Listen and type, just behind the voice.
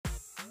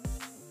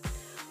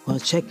Well,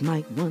 check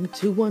mic 1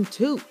 2 1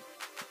 2.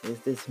 Is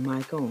this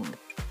mic on?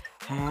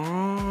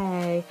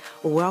 Hey,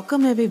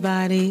 welcome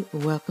everybody.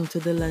 Welcome to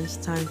the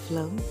Lunchtime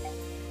Flow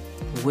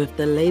with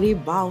the Lady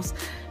Boss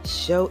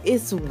Show.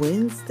 It's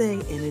Wednesday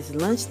and it's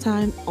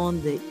lunchtime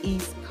on the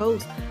East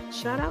Coast.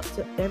 Shout out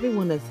to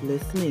everyone that's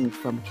listening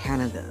from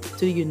Canada to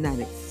the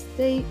United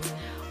States,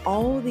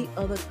 all the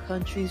other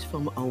countries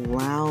from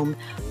around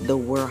the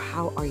world.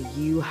 How are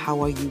you? How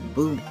are you,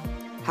 boo?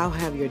 How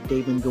have your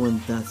day been going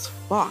thus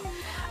far?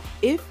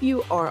 If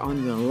you are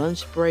on your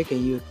lunch break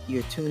and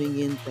you're tuning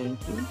in,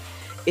 thank you.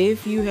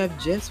 If you have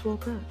just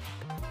woke up,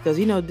 because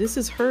this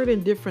is heard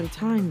in different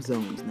time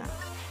zones now.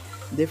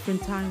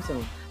 Different time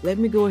zones. Let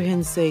me go ahead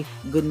and say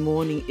good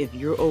morning if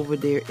you're over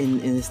there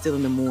and it's still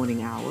in the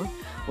morning hour.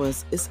 Well,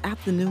 it's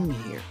afternoon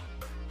here.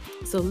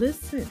 So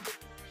listen,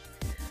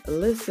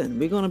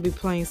 we're going to be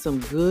playing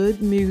some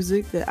good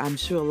music that I'm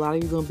sure a lot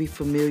of you are going to be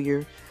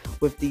familiar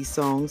with these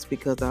songs,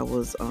 because I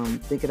was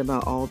thinking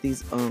about all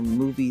these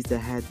movies that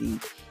had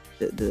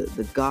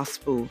the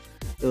gospel.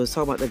 It was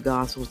talking about the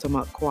gospel, talking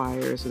about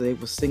choirs, so they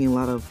were singing a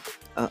lot of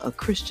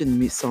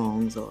Christian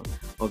songs or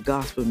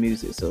gospel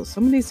music. So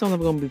some of these songs I'm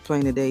going to be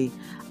playing today,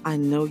 I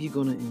know you're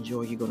going to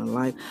enjoy, you're going to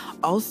like.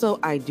 Also,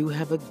 I do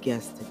have a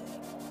guest today.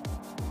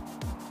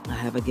 I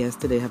have a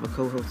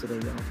co-host today,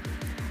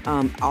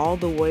 y'all. All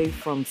the way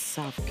from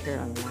South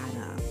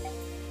Carolina.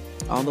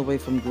 All the way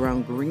from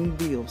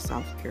Greenville,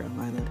 South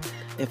Carolina,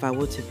 if I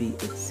were to be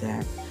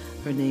exact.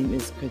 Her name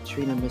is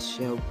Katrina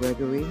Michele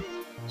Gregory.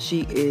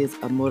 She is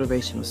a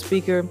motivational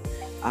speaker.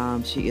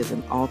 She is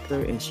an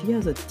author, and she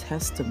has a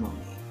testimony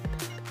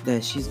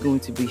that she's going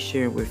to be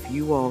sharing with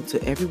you all,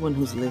 to everyone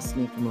who's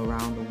listening from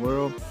around the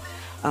world.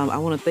 I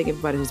want to thank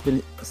everybody who's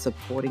been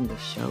supporting the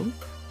show,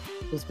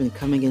 who's been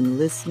coming and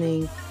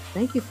listening.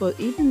 Thank you for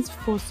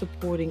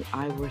supporting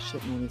I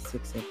Worship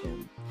 96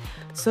 FM.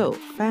 So,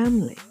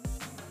 family,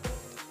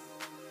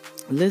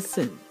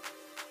 listen,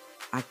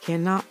 I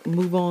cannot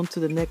move on to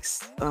the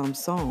next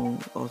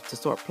song or to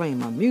start playing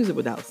my music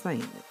without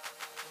saying it.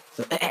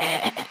 So,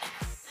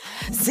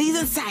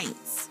 Seasoned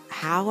Saints,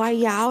 how are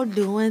y'all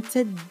doing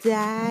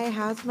today?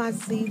 How's my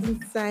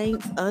Seasoned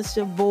Saints,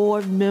 usher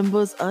board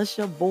members,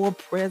 usher board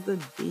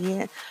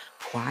president,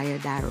 choir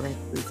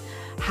directors?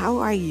 How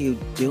are you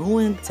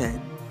doing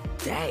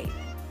today?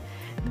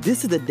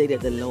 This is the day that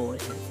the Lord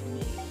has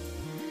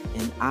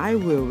made, and I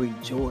will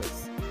rejoice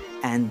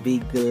and be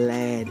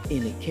glad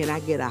in it. Can I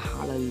get a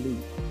hallelujah?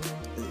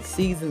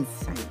 Seasoned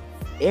Saints,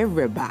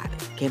 everybody,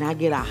 can I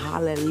get a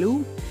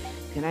hallelujah?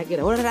 Can I get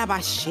a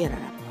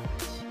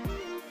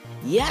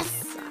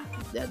yes?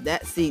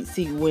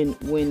 See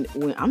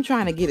when I'm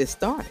trying to get it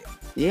started.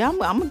 Yeah, I'm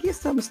gonna get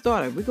something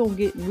started. We're gonna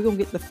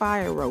get the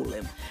fire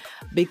rolling,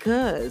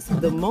 because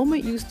the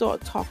moment you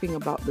start talking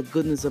about the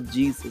goodness of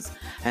Jesus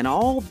and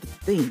all the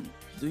things,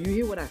 do you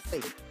hear what I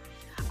say?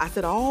 I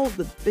said all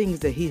the things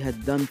that he has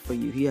done for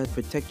you. He has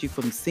protected you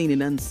from seen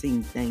and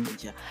unseen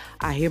danger.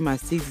 I hear my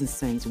Seasoned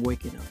Saints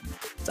waking up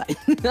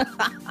now.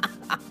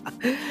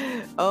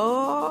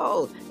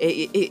 Oh,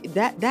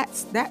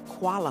 that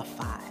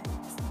qualifies,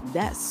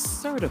 that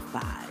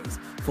certifies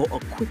for a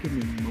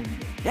quickening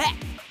moment.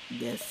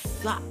 Yes,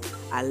 sir.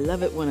 I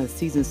love it when a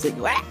Seasoned Saint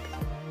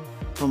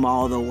from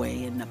all the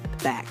way in the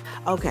back.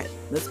 Okay,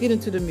 let's get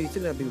into the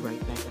music. I'll be right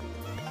back.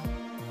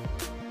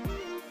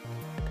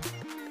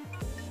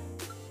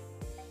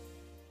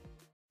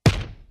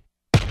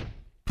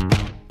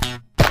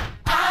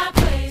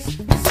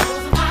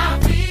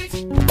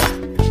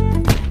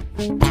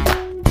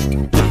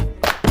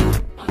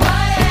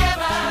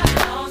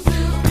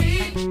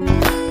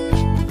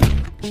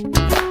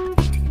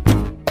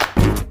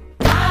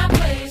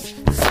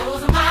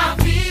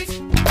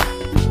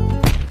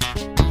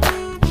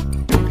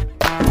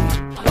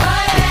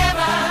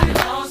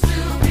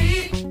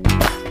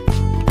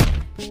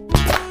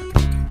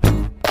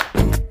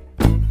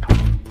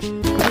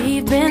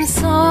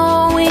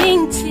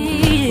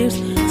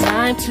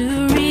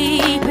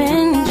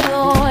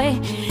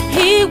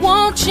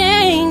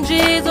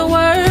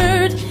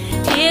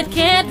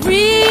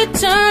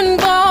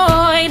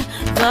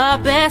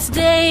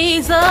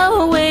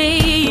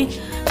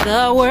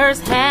 The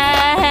worst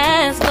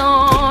has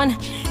gone.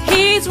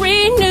 He's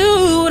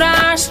renewed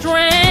our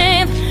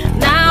strength.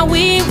 Now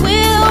we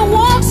will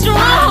walk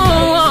strong.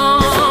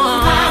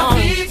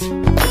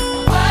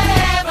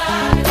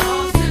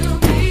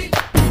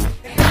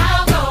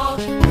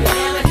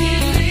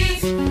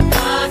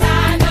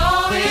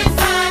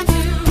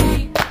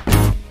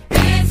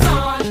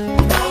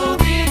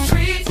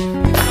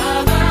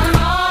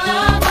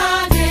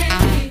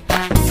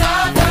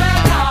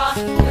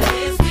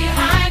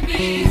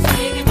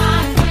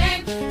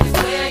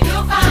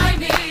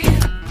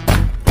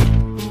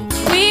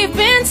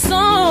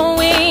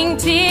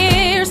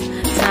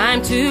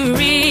 To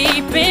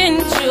reap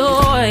in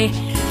joy.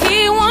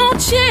 He won't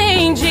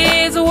change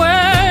his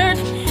word.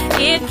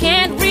 It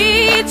can't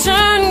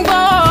return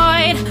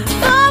void.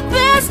 The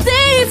best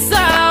days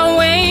are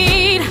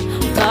wait.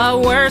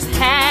 The worst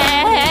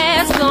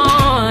has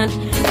gone.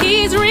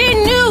 He's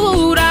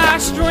renewed our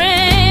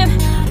strength.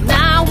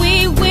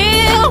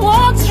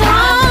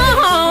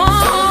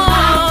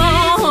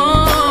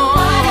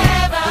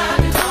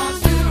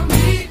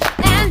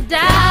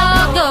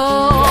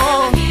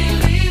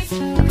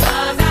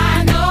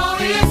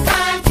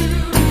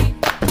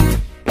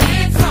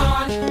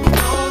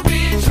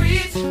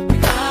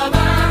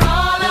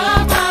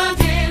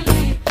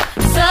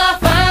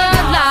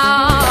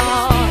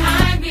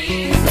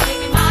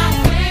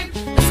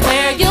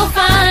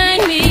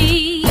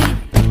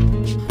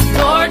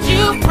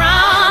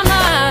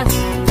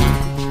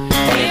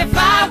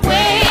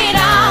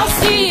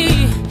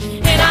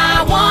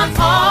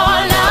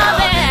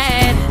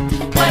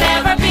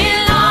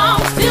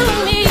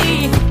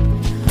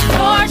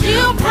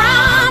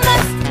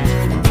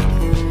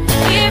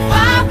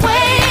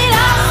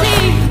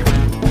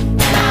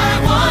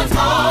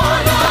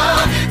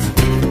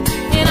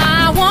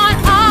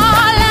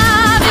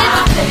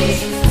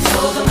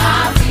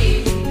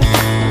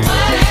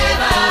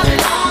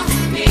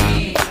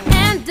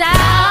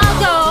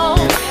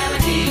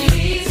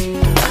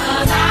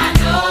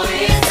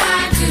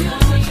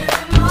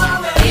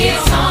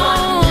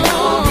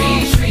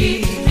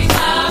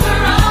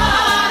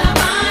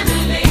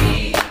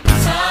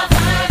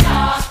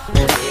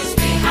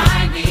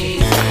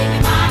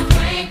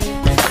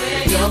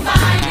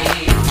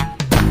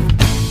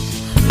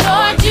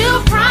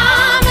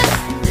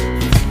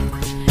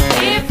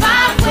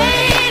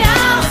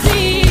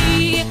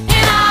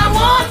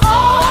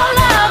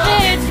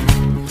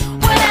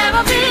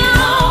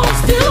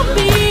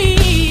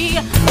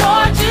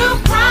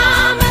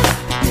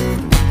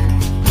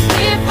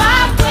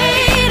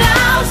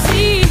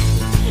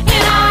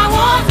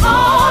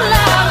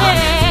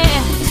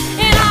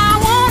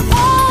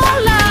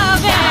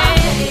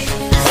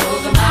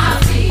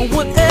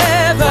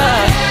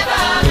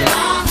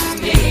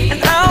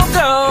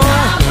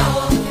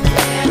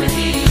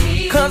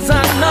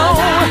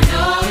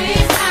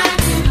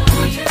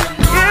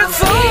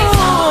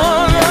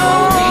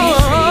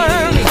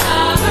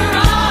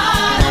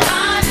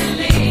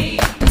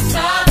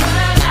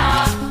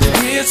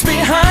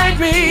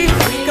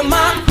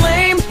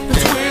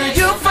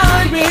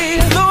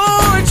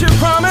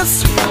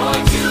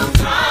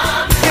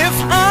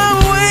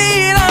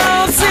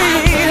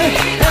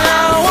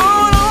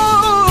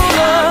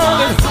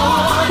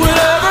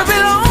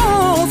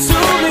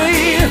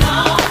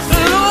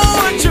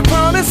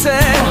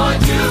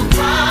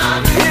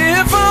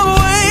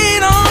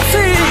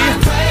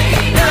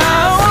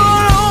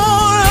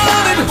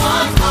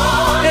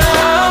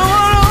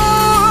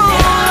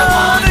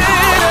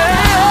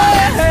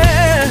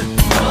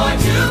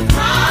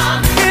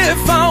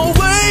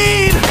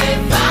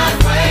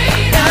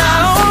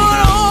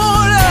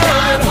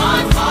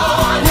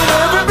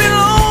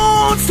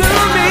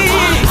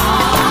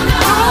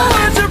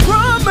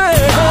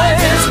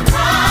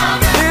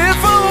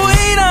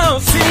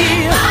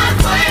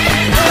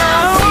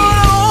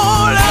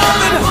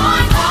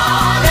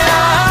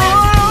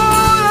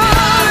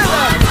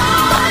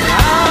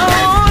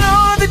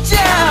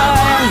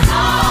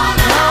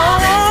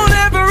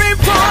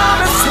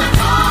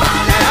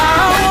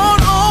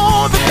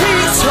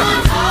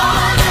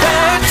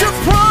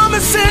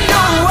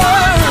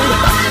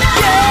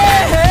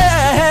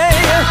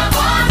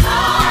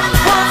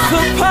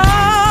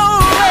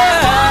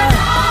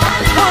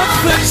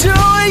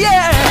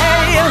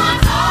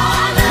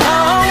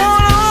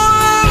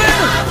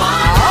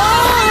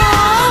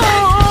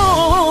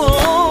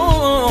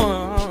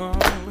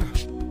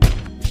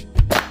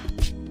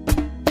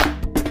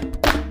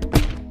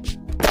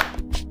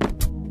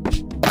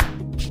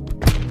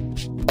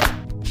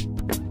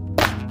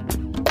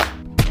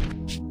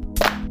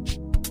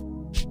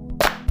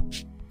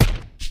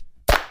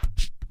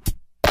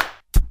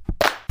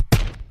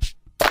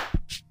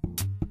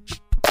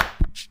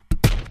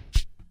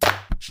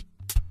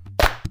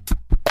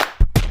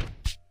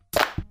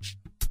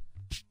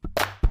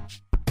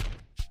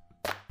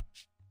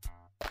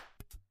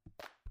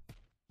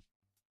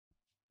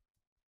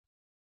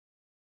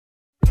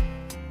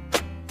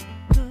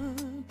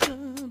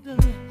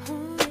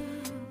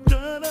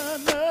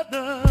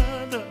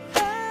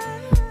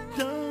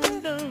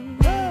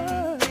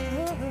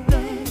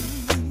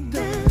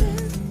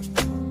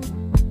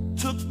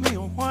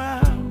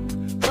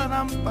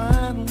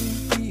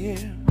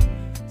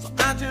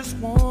 just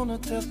wanna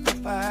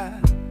testify,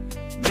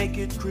 make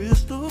it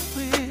crystal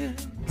clear.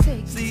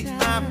 See,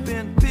 I've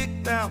been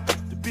picked out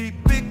to be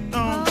picked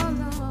on,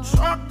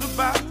 talked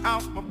about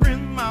out my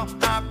friend's mouth.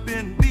 I've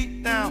been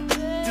beat down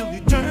till he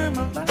turned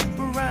my life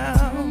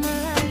around.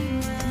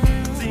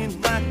 Seems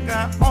like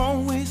I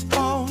always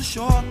fall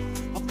short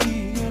of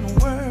being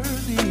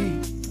worthy.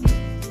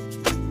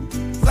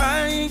 'Cause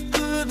I ain't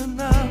good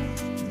enough,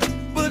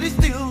 but he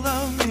still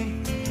loves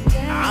me.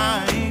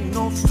 I ain't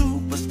no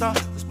superstar,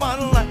 the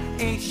spotlight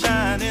ain't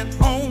shining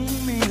on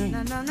me.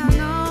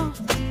 No.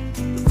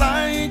 'Cause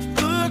I ain't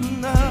good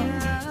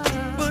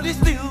enough, but he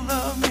still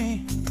loves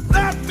me.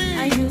 Love me.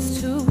 I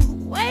used to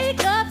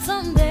wake up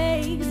some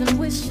days and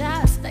wish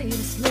I stayed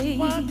asleep,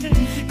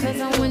 'cause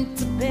I went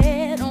to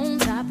bed on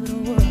top of the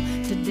world.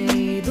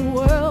 Today the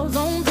world's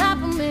on top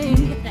of me.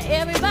 Now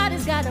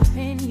everybody's got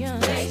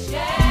opinions, they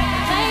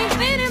ain't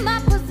fit in my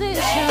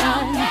position.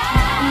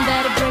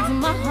 That it breaks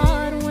my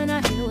heart when I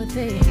hear what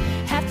they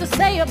have to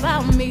say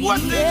about me.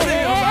 What they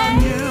say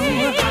about you.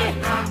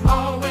 I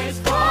always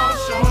fall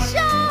short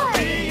of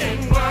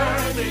being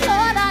worthy.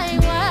 Lord, I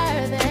ain't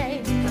worthy,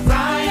 'Cause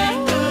I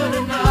ain't good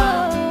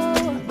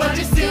enough, but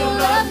you still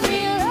love me.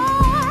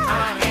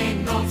 I ain't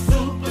no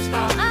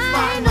superstar,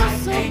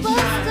 spotlight ain't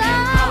shining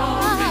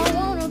on me. I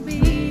wanna be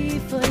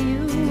for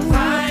you. 'Cause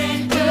I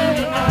ain't good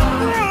enough,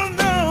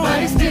 But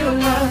he still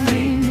loves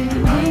me.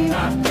 I'm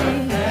not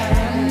perfect.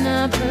 I'm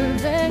not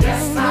perfect.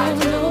 Yes, I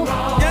do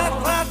wrong. Yes,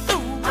 I do.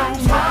 I'm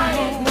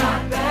trying my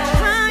best.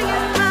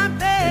 Trying my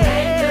best.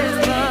 This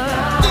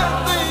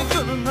ain't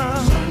good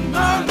enough.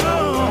 No.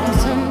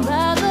 Some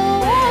by the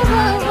world, if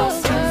I don't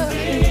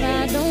succeed, I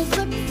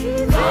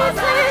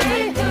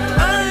ain't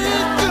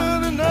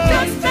good enough.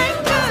 Just ain't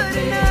good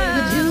enough.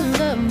 but you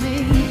love me.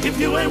 If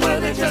you ain't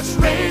worthy, just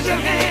raise your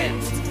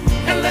hands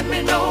and let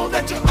me know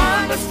that you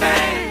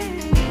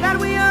understand. That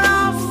we are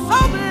all so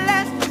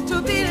blessed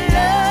to be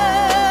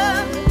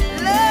loved.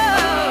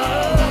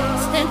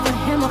 Stand for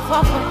him or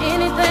fall for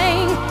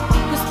anything,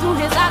 'cause through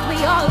his eyes we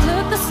all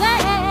look the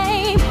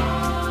same.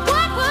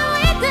 What would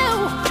we do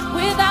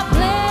without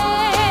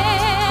blame?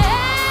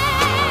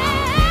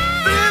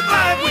 Seems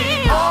like we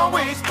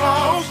always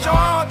fall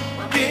short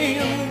of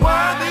being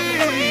worthy.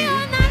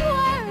 You're not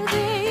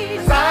worthy.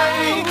 'Cause I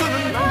ain't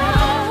good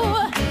enough,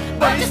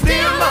 but he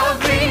still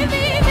loves me.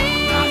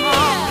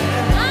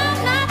 I'm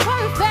not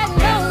perfect,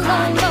 no.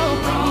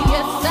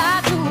 Yes, I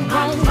do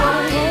wrong.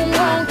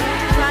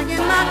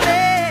 Trying my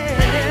best.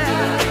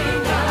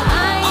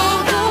 I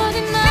ain't good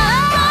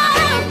enough.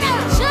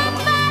 Shut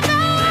my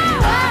door.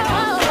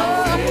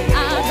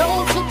 I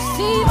don't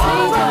succeed.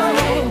 I'm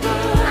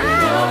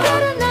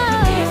good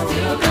enough.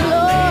 The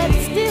Lord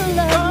still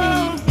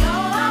loves me. No.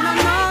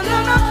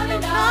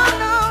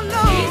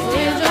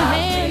 Raise your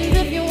hands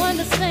if you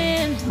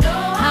understand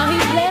how he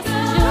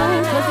blesses you,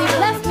 'cause he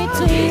blessed me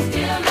too.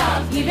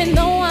 Even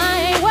though I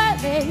ain't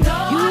worthy,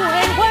 you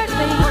ain't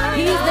worthy,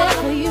 he's there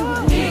for you.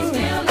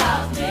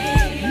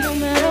 No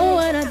matter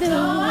what I do,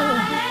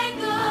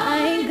 I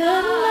ain't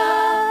good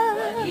enough,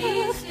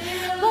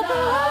 but the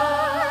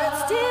Lord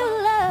still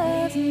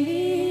loves me.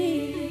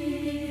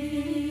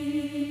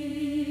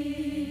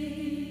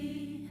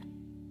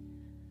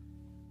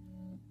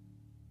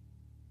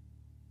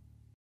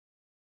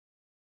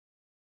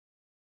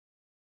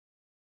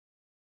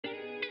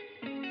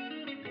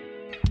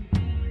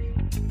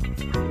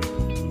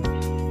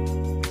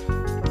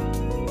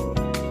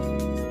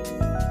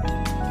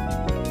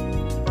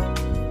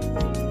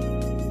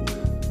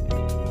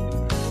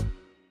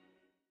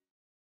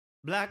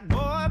 Black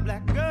boy,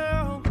 black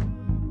girl,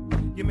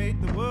 you make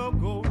the world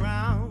go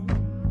round.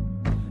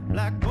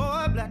 Black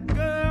boy, black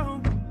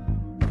girl,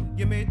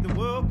 you make the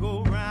world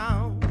go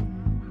round.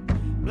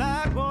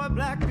 Black boy,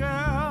 black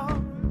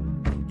girl,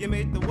 you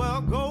make the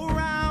world go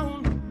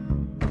round.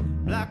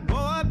 Black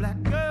boy,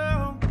 black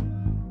girl,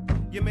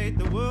 you make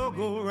the world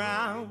go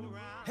round.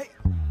 Hey,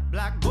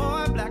 black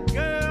boy, black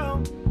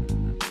girl,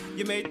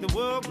 you make the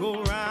world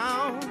go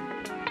round.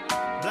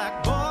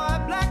 Black boy,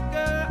 black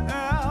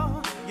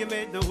girl, you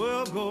make the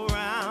world go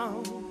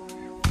round.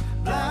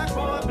 Black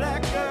boy,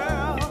 black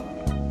girl,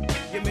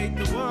 you make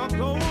the world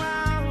go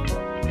round.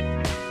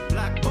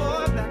 Black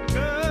boy, black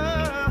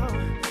girl,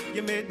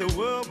 you make the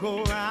world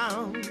go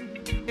round.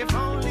 If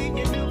only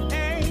you knew,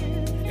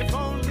 if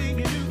only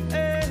you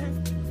knew,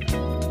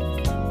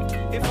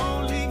 if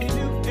only you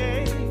knew,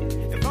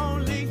 if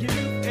only you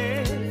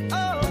knew,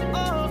 oh,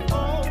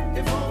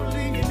 if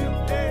only you knew,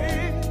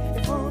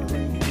 if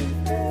only you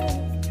knew,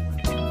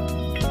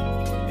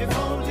 if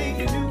only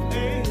you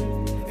knew,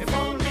 if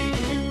only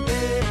you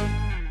knew.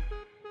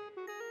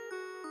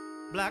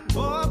 Black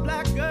boy,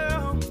 black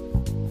girl,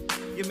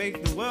 you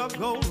make the world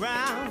go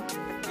round.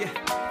 Yeah,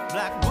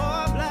 black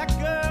boy, black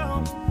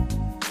girl,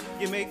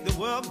 you make the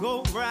world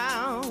go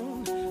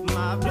round.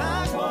 My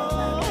black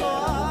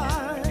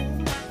boy,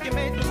 you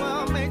make the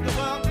world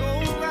go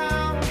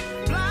round.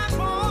 Black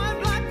boy,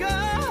 black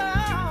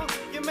girl,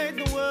 you make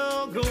the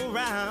world go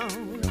round.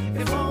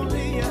 If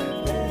only you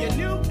knew, you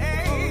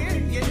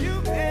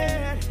knew,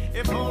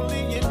 if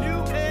only you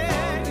knew,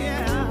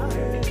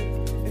 yeah.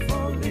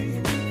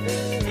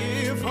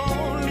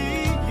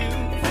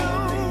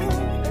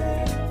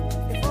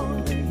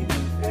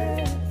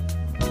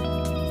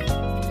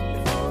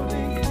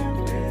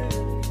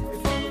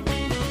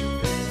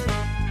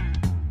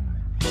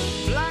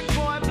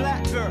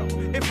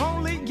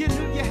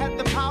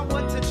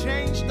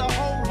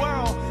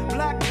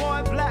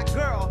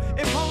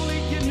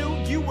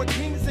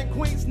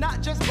 queens,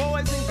 not just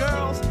boys and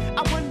girls.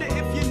 I wonder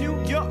if you knew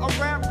you're a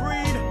rare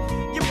breed.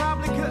 You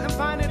probably couldn't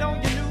find it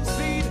on your news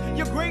feed.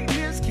 Your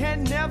greatness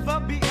can never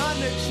be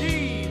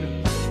unachieved.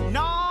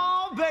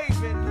 No,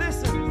 baby,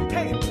 listen.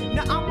 Hey,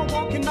 now I'm a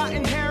walking my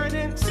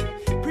inheritance,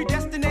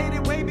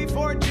 predestinated way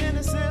before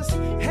Genesis.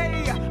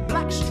 Hey,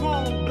 black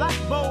strong, black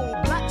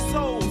bold, black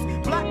souls,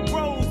 black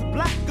bros,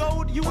 black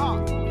gold, you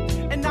are.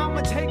 And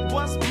I'ma take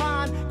what's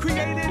mine,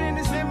 created in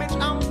His image.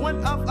 I'm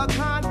one of a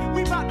kind.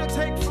 We about to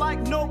take flight,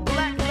 no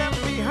black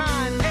left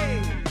behind.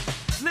 Hey,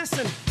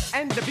 listen,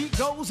 and the beat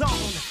goes on.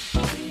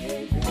 We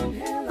ain't been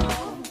here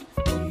long.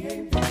 We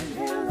ain't been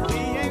here long. We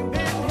ain't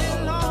been here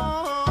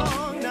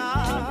long,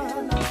 nah.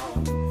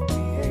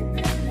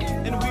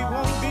 And we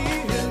won't be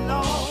here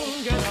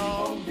long at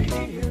all. We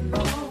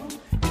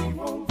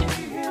won't be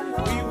here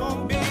long. We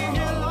won't be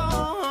here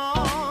long.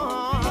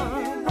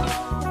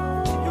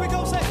 Here we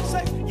go, say.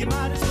 You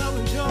might as well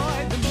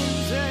enjoy the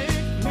music.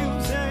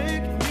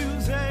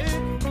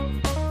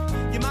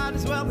 You might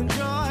as well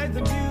enjoy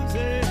the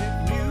music.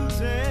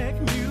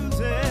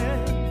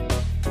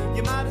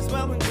 You might as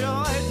well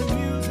enjoy the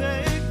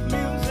music.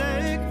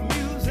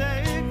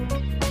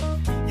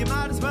 You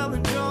might as well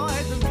enjoy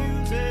the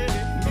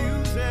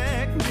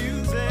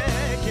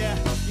music.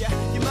 Yeah.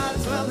 You might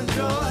as well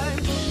enjoy.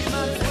 You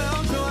might as well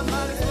enjoy.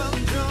 Might as well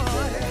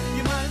enjoy.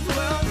 You might as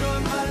well enjoy.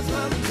 Might as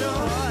well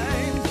enjoy.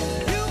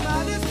 You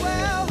might as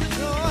well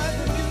enjoy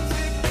the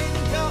music in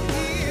your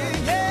ear.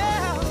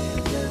 Yeah.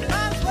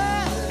 Might as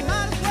well.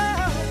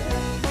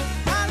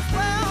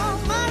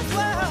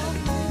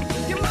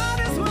 You might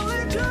as well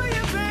enjoy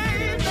it,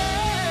 baby.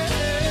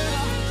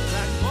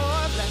 Black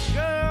boy, black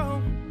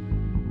girl,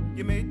 you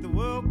make the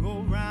world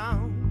go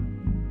round.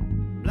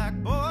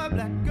 Black boy,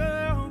 black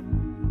girl,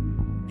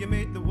 you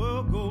make the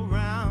world go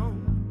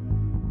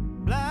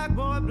round. Black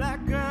boy,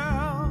 black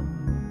girl,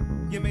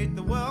 you make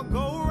the world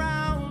go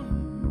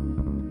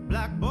round.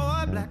 Black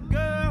boy, black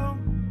girl,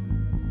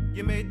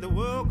 you make the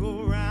world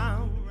go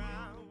round.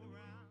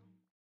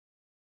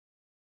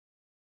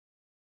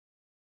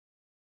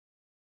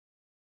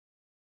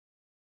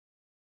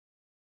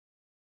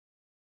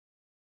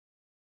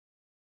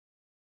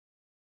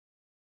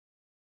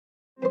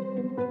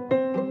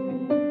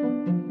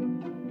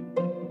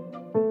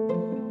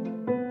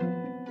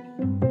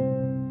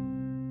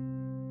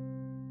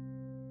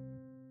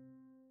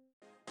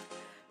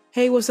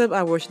 Hey, what's up?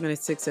 I worship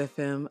 96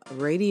 FM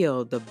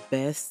radio, the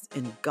best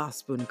in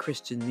gospel and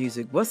Christian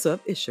music. What's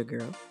up? It's your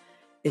girl.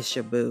 It's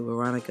your boo,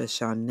 Veronica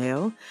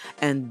Chanel.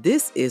 And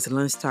this is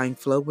Lunchtime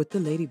Flow with the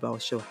Lady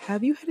Boss Show.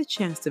 Have you had a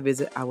chance to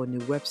visit our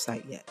new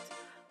website yet?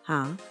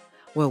 Huh?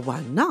 Well,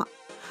 why not?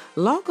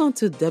 Log on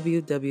to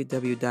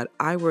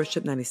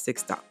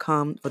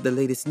www.iworship96.com for the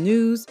latest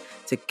news,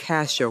 to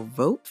cast your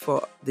vote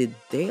for the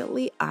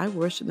daily I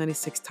Worship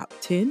 96 Top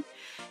 10,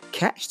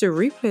 catch the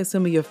replay of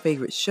some of your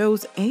favorite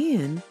shows,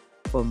 and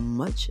for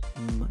much,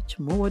 much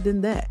more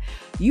than that.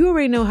 You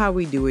already know how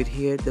we do it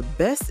here. The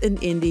best in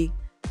indie,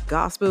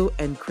 gospel,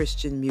 and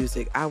Christian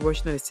music. I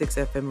Worship 96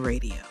 FM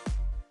radio.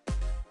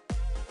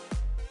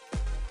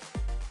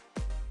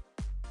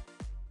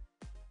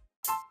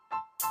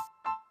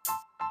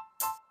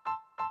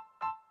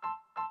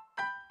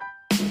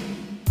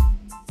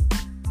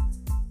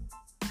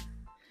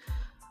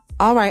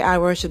 All right, I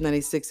Worship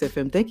 96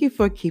 FM. Thank you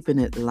for keeping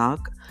it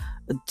locked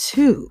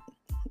to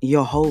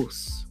your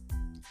host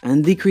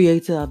and the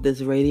creator of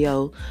this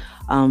radio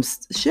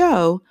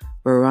show,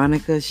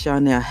 Veronica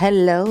Chanel.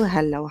 Hello,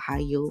 how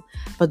you?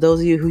 For those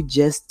of you who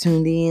just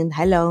tuned in,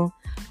 hello,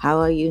 how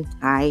are you?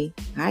 Hi.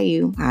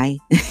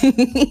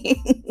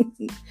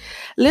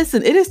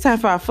 Listen, it is time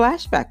for our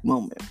flashback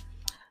moment.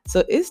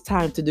 So it's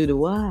time to do the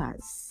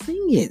what?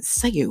 Sing it,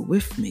 say it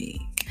with me.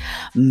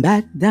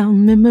 Back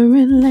down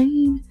memory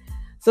lane.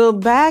 So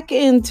back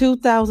in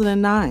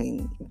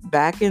 2009,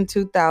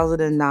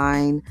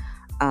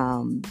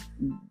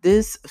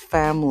 this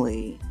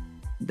family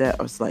that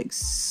was like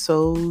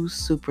so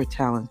super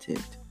talented.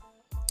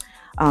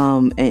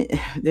 And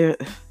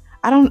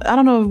I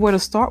don't know where to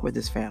start with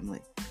this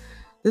family.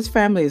 This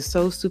family is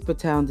so super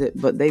talented,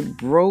 but they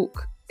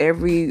broke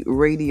every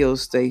radio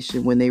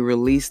station when they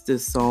released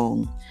this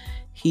song,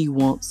 He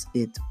Wants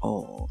It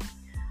All.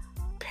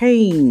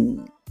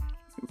 Paying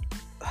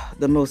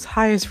the most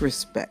highest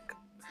respect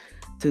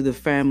to the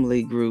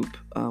family group,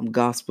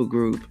 gospel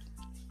group.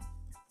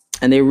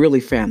 And they're really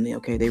family,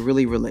 okay? They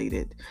really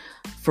related.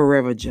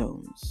 Forever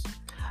Jones.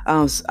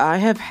 So I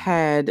have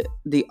had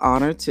the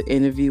honor to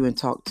interview and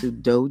talk to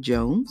Doe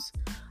Jones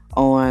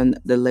on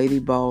the Lady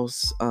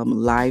Boss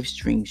live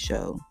stream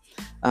show.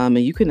 And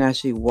you can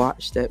actually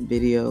watch that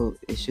video.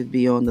 It should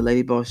be on the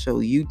Lady Boss Show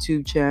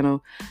YouTube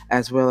channel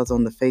as well as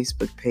on the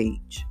Facebook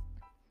page.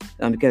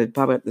 You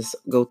probably have to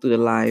go through the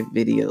live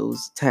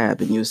videos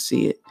tab and you'll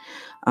see it.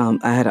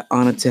 I had an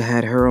honor to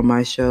have her on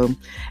my show.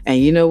 And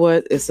you know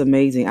what? It's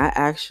amazing. I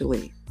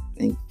actually,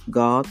 and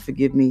God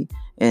forgive me,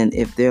 and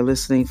if they're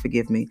listening,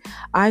 forgive me.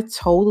 I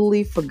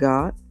totally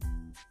forgot,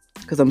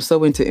 because I'm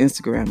so into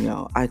Instagram,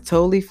 y'all. I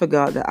totally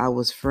forgot that I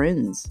was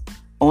friends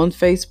on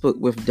Facebook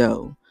with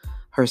Doe.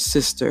 her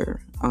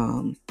sister,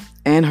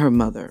 and her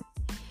mother.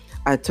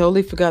 I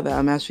totally forgot that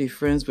I'm actually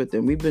friends with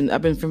them.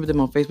 I've been friends with them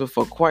on Facebook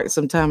for quite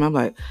some time. I'm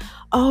like,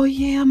 oh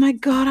yeah, my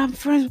God, I'm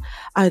friends.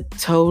 I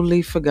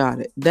totally forgot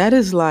it. That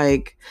is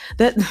like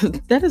that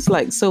that is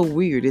like so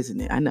weird,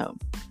 isn't it? I know.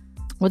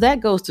 Well,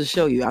 that goes to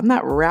show you I'm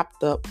not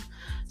wrapped up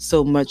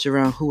so much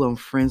around who I'm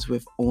friends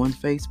with on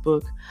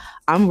Facebook.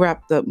 I'm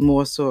wrapped up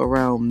more so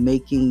around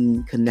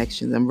making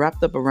connections. I'm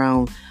wrapped up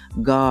around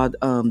God,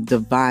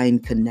 divine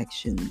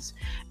connections,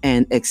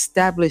 and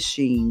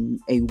establishing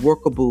a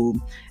workable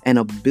and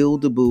a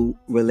buildable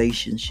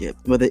relationship,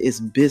 whether it's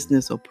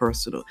business or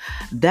personal.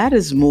 That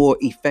is more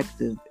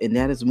effective and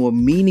that is more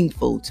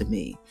meaningful to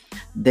me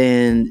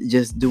than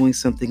just doing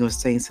something or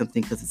saying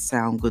something because it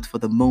sounds good for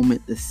the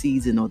moment, the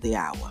season, or the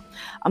hour.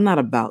 I'm not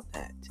about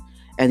that.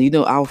 And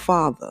our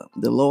Father,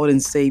 the Lord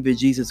and Savior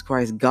Jesus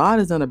Christ, God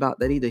is not about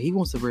that either. He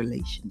wants a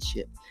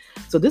relationship.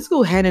 So this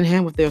go hand in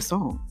hand with their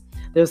song.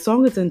 Their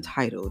song is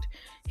entitled,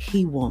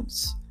 He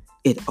Wants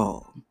It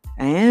All.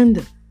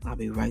 And I'll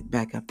be right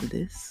back after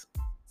this.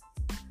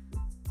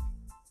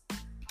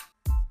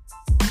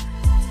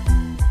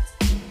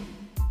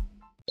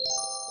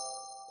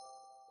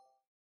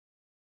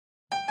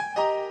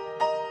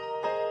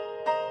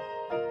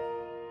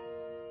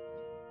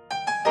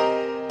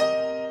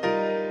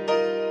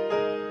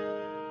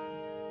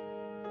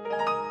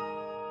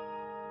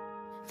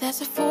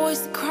 There's a voice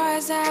that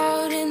cries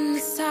out in the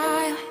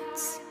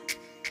silence,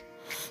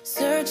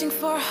 searching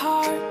for a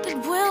heart that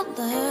will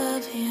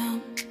love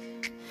him,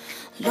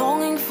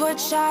 longing for a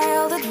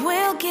child that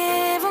will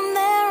give him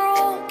their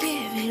all,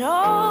 give it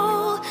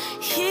all.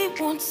 He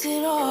wants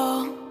it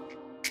all.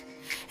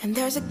 And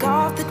there's a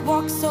God that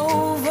walks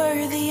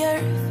over the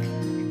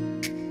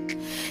earth.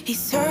 He's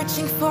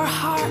searching for a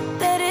heart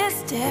that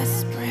is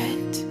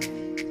desperate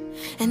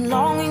and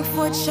longing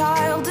for a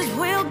child that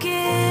will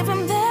give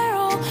him their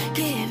all,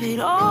 give it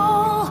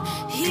all.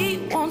 He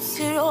wants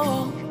it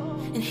all.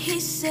 And he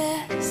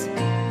says,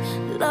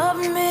 love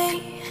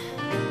me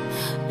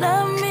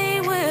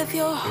with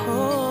your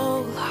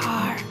whole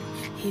heart.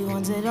 He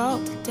wants it all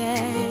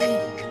today.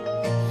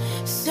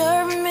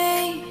 Serve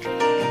me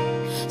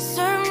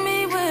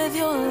with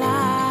your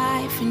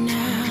life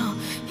now.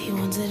 He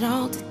wants it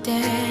all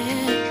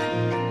today.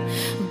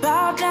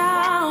 Bow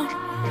down,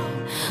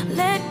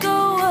 let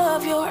go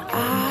of your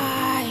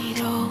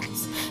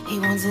idols. He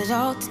wants it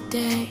all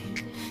today.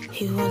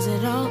 He wants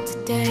it all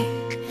today.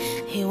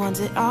 He wants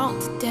it all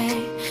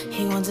today.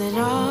 He wants it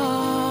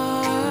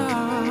all.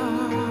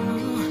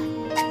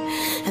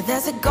 And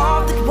there's a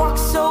God that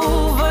walks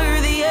over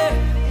the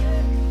earth.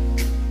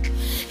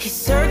 He's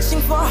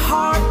searching for a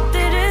heart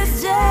that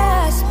is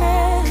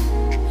desperate,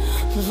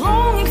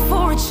 longing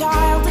for a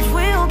child that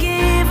will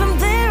give him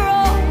their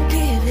all,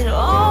 give it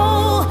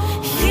all.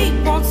 He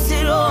wants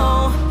it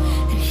all.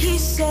 And he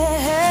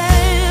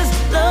says,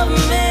 love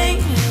me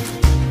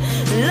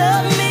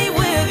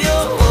with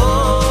your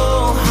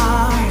whole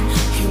heart.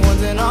 He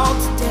wants it all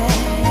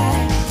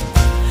today.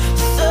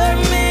 Serve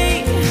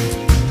me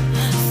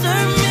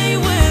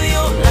with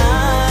your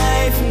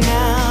life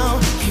now.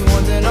 He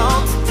wants it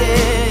all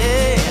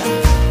today.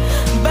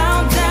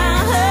 Bow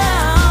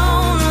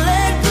down,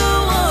 let go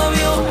of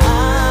your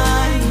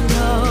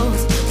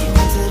idols. He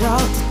wants it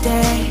all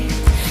today.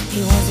 He wants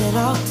it all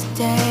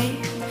today.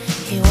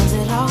 He wants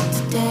it all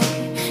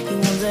today. He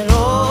wants it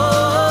all.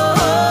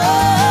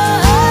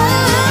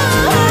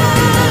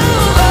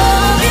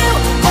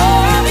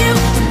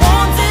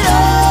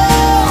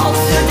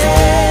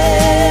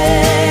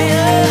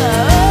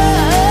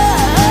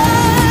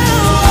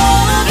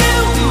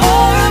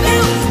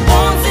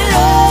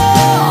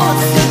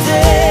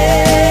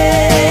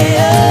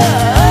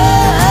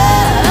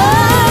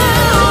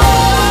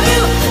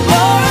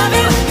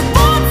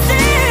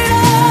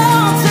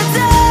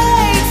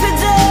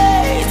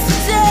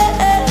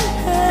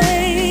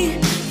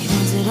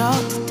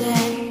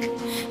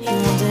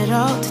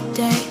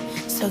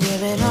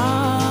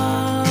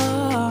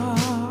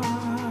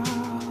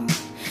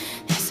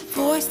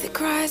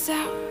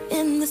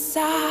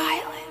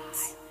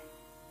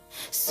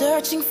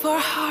 Searching for a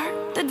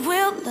heart that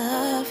will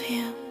love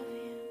him,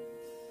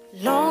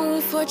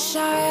 longing for a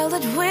child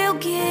that will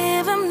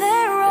give him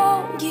their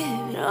all,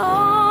 give it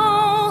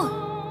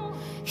all.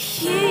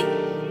 He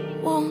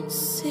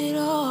wants it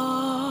all.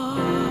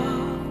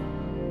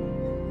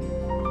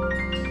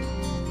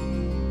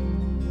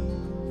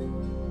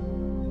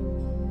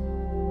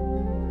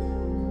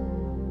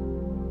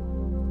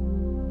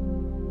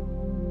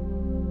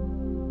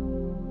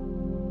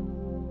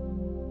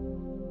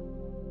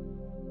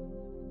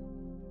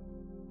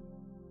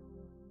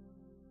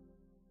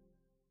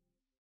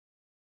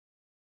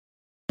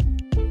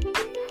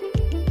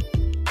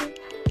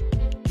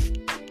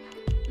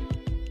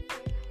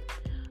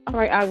 All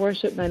right, I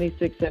worship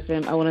 96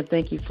 FM. I want to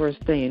thank you for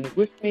staying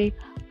with me.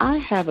 I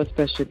have a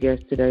special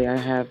guest today. I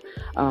have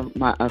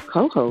a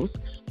co-host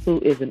who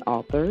is an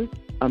author,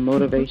 a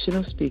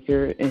motivational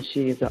speaker, and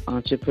she is an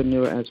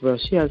entrepreneur as well.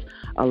 She has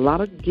a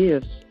lot of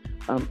gifts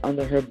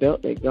under her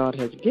belt that God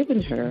has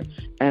given her.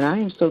 And I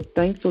am so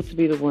thankful to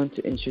be the one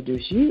to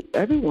introduce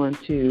everyone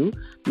to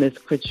Miss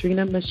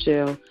Katrina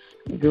Michele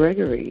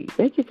Gregory.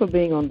 Thank you for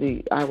being on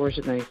the I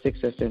Worship 96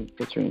 FM,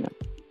 Katrina.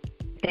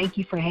 Thank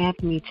you for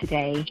having me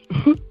today.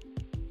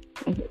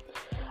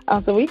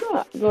 So we're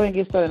going to go ahead and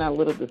get started in our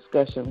little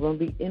discussion. We're going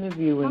to be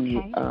interviewing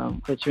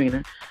you,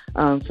 Katrina.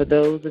 For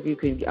those of you,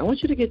 I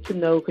want you to get to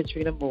know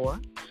Katrina more,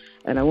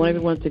 and I want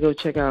everyone to go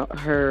check out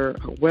her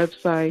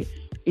website,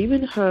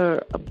 even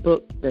her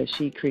book that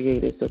she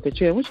created. So,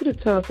 Katrina, I want you to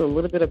tell us a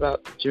little bit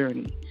about the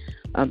journey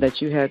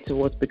that you had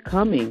towards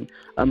becoming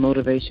a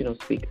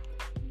motivational speaker.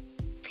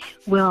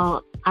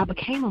 Well, I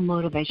became a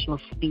motivational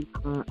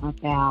speaker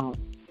about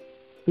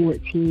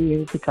 14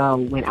 years ago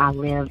when I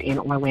lived in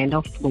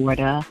Orlando,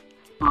 Florida.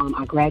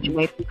 I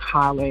graduated from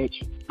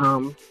college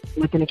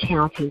with an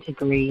accounting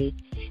degree.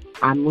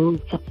 I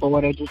moved to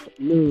Florida, just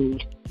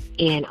moved.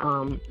 And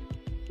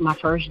my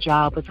first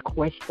job was, of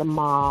course, the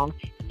mall.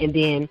 And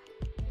then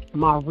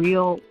my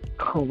real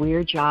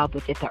career job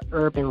was at the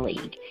Urban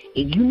League.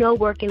 And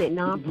working at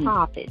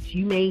nonprofits,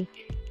 you may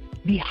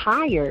be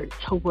hired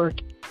to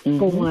work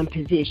for one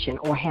position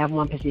or have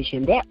one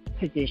position. That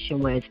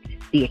position was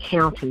the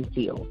accounting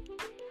field.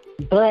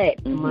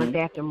 But month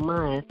after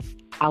month,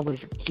 I was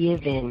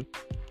given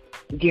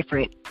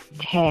different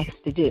tasks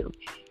to do.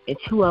 And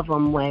two of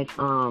them was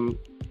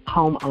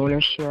home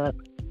ownership.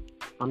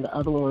 The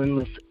other one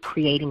was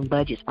creating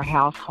budgets for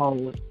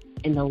households.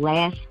 And the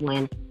last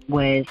one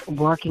was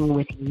working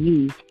with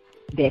youth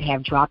that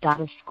have dropped out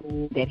of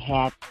school, that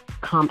have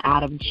come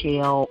out of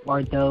jail,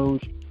 or those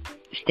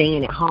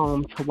staying at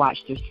home to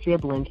watch their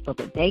siblings so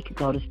that they could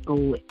go to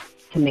school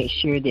to make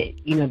sure that,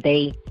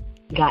 they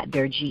got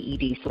their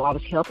GED. So I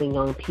was helping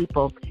young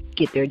people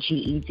get their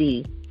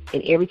GED.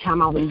 And every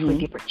time I went to a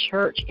different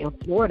church in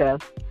Florida,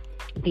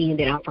 being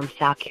that I'm from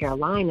South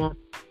Carolina,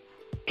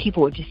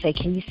 people would just say,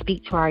 "Can you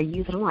speak to our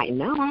youth?" And I'm like,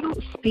 "No, I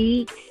don't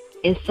speak."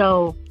 And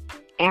so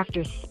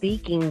after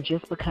speaking,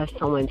 just because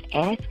someone's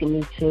asking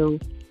me to,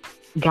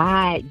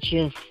 God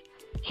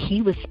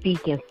He was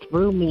speaking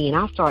through me, and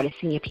I started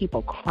seeing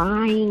people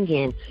crying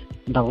and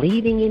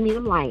believing in me.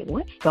 I'm like,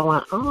 what's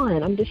going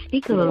on? I'm just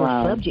speaking on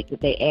a subject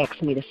that they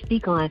asked me to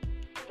speak on.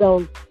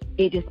 So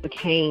it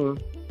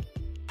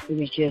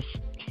was just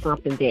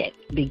something that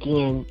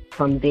began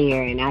from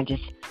there, and I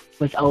just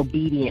was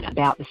obedient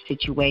about the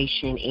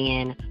situation.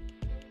 And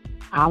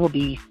I will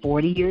be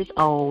 40 years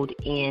old,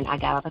 and I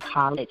got out of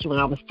college when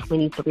I was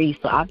 23,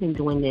 so I've been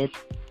doing this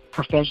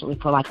professionally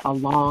for like a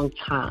long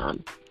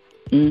time.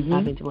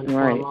 I've been doing it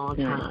for a long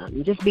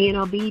time. Just being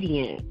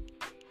obedient.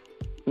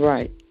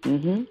 Right.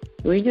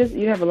 Well,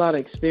 you have a lot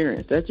of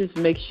experience. That just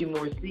makes you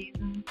more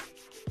seasoned,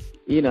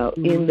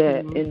 in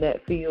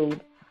that field.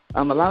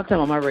 A lot of time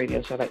on my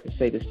radio show, I like to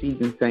say the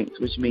seasoned saints,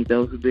 which means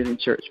those who've been in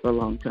church for a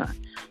long time.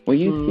 When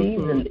you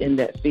seasoned in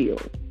that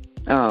field,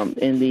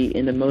 in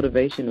the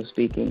motivational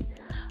speaking,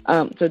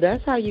 so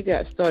that's how you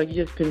got started.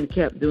 You just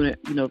kept doing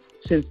it,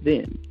 since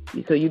then.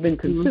 So you've been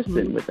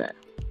consistent with that.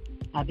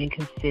 I've been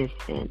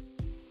consistent.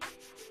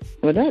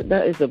 Well,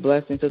 that is a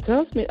blessing. So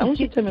I want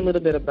you to tell me a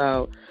little bit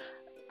about,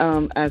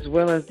 as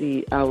well as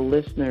our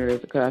listeners,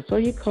 because I saw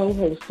you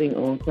co-hosting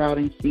on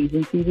Crowding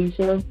Season TV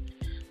show.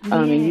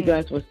 And you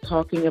guys was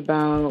talking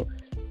about,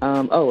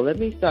 let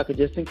me start,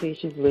 just in case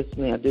she's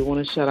listening, I do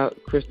want to shout out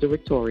Krista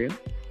Victoria.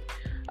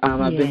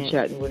 I've been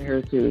chatting with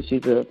her too.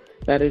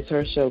 That is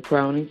her show,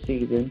 Crowning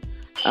Season.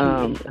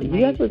 You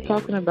guys were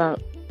talking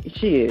about,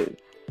 she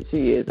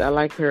is. I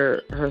like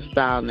her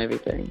style and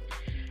everything.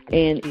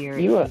 And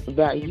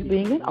about you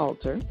being an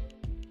altar.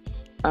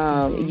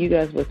 You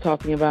guys were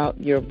talking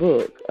about your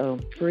book,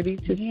 Pretty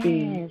to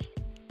See,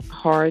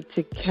 Hard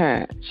to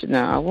Catch.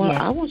 Now,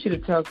 I want you to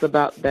tell us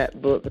about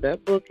that book.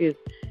 That book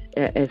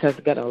has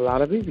got a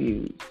lot of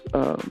reviews.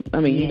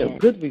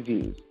 Good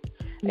reviews.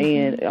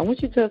 And I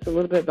want you to tell us a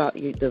little bit about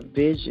the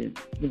vision,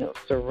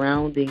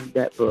 surrounding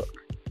that book.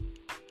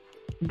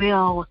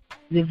 Well,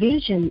 the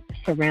vision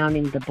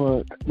surrounding the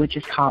book, which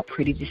is called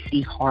Pretty to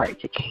See, Hard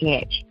to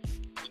Catch,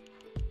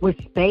 was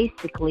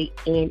basically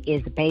and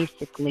is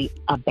basically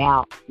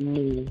about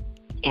me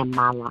and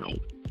my life.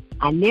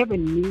 I never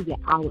knew that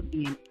I would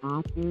be an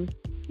author,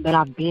 but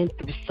I've been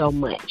through so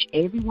much.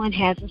 Everyone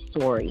has a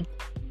story,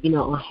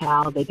 on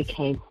how they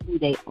became who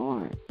they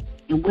are.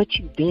 And what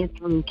you've been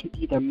through can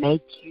either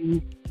make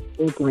you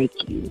or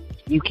break you.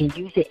 You can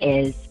use it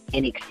as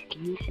an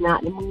excuse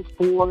not to move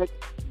forward,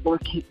 or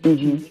you can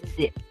use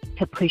it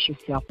to push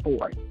yourself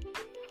forward.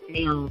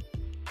 Now,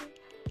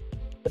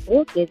 the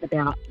book is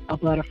about a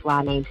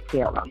butterfly named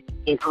Sarah.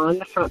 And on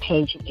the front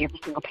page and every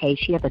single page,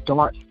 she has a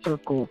dark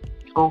circle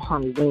on her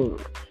wing.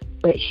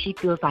 But she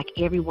feels like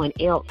everyone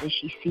else, and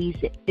she sees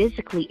that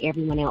physically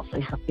everyone else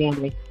in her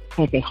family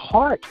has a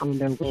heart on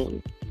their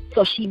wing.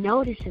 So she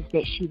notices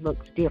that she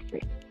looks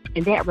different.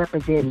 And that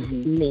represents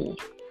me.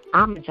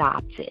 I'm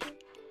adopted.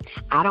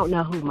 I don't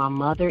know who my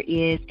mother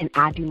is, and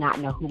I do not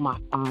know who my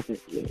father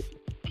is.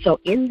 So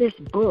in this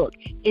book,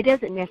 it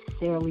doesn't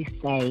necessarily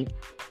say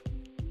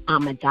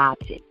I'm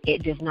adopted.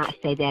 It does not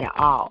say that at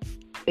all.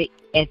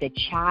 But as a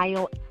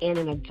child and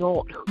an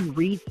adult who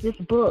reads this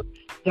book,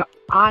 they're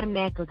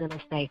automatically going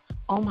to say,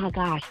 oh my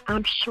gosh,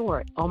 I'm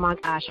short. Oh my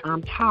gosh,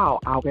 I'm tall.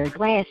 I wear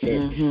glasses.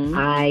 Mm-hmm.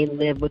 I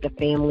live with a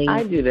family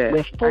I do that.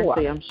 with 4.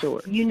 I say I'm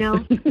short. You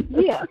know?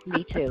 Yeah,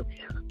 me too.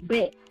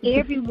 But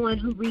everyone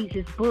who reads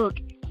this book,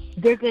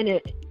 they're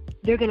gonna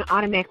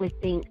automatically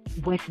think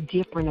what's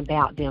different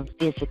about them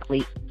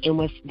physically and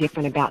what's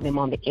different about them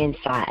on the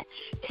inside.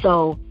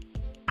 So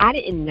I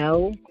didn't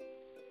know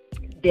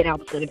that I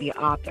was going to be an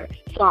author.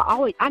 So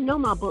I know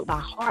my book by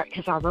heart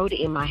because I wrote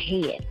it in my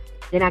head.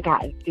 Then I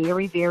got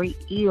very, very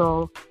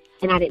ill,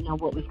 and I didn't know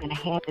what was going to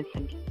happen to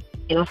me.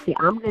 And I said,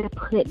 I'm going to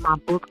put my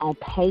book on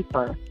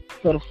paper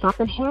so that if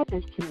something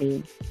happens to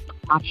me,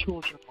 my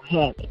children will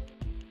have it.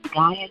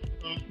 God has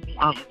blessed me.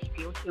 I am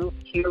still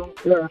here on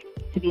earth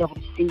to be able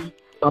to see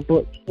my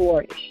book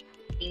flourish.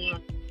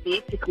 And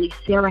basically,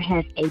 Sarah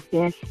has a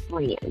best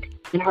friend,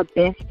 and her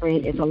best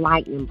friend is a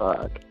lightning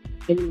bug.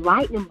 And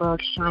lightning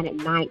bugs shine at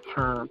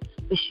nighttime,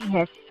 but she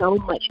has so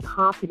much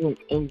confidence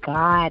in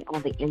God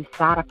on the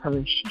inside of her,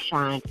 and she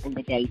shines in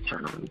the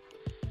daytime.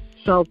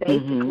 So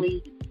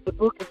basically, the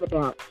book is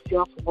about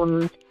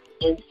self-worth,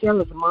 and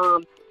Sarah's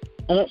mom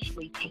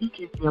actually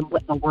teaches them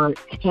what the word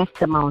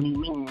testimony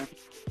means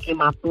in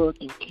my book,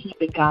 and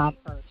keeping God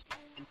first,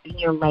 and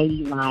being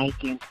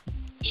ladylike, and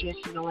just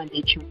knowing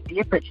that your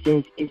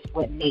differences is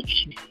what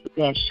makes you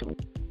special.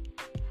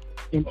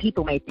 And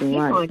people may pick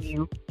on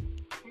you,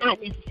 not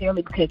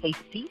necessarily because they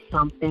see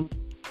something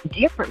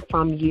different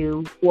from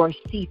you or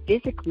see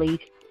physically,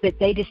 but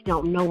they just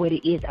don't know what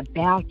it is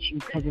about you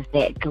because it's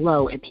that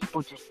glow, and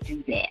people just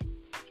do that.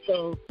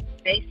 So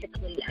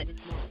basically, I just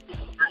want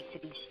people not to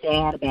be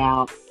sad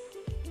about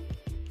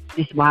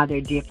just why they're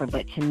different,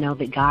 but to know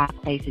that God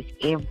places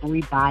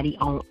everybody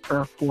on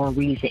earth for a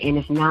reason, and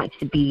it's not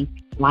to be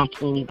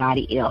like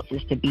anybody else.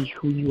 It's to be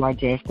who you are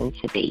destined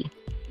to be.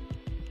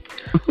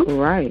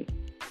 Right.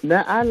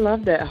 Now, I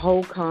love that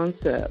whole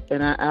concept,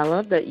 and I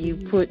love that you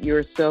put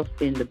yourself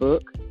in the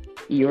book,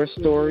 your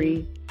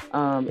story,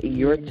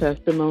 your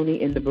testimony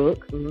in the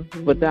book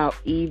without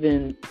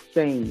even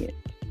saying it.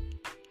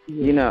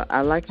 You know,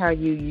 I like how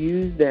you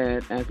use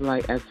that as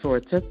for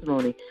a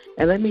testimony.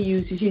 And let me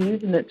use, you're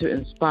using it to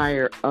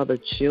inspire other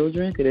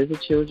children, because it's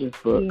a children's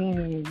book.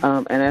 And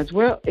as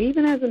well,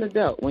 even as an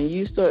adult, when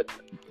you start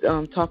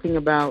talking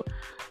about,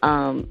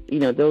 those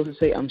who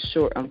say I'm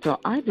short, I'm tall,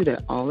 I do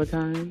that all the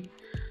time.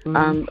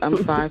 I'm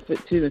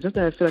 5'2", and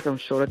sometimes I feel like I'm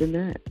shorter than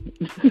that.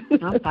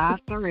 I'm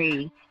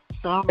 5'3".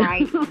 So I'm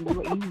right,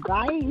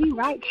 you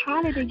right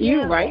kind of together.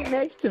 You're right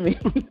next to me.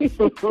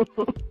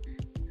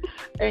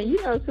 And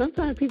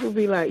sometimes people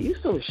be like, "You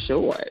so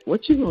short.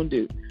 What you gonna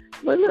do?"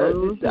 But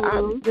look,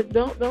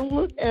 don't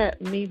look at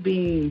me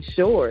being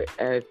short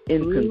as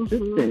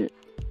inconsistent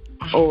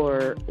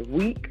or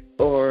weak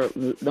or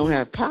don't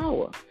have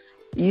power.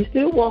 You're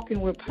still walking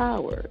with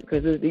power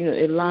because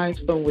it lies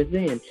from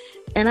within.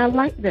 And I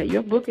like that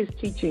your book is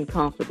teaching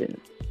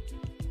confidence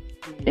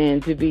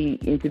and to be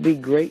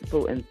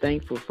grateful and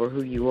thankful for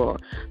who you are.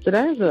 So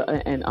that is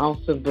an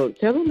awesome book.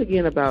 Tell them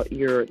again about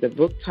the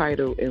book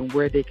title and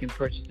where they can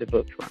purchase the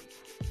book from.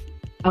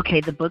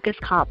 Okay, the book is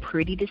called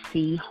Pretty to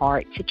See,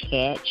 Hard to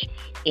Catch,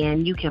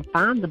 and you can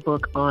find the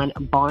book on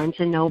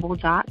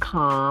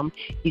barnesandnoble.com.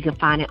 You can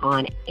find it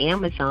on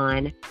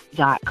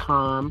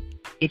amazon.com.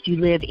 If you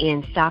live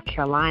in South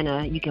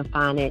Carolina, you can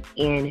find it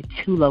in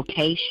 2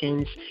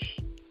 locations,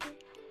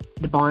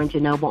 the Barnes &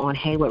 Noble on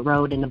Haywood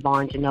Road and the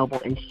Barnes & Noble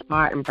in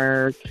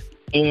Spartanburg.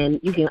 And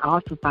you can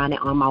also find it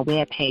on my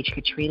webpage,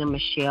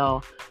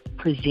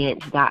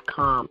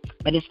 KatrinaMichellePresents.com.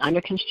 But it's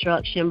under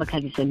construction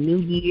because it's a new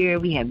year.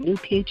 We have new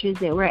pictures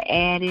that we're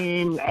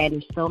adding. We're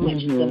adding so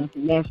much stuff,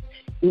 and that's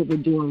what we're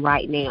doing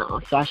right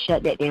now. So I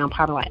shut that down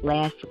probably like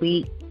last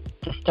week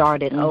to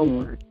start it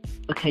over,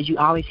 because you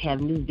always have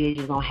new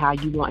visions on how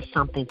you want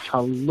something to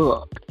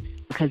look.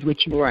 Because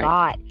what you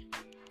thought,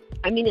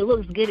 it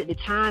looks good at the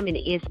time and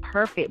it is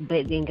perfect,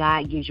 but then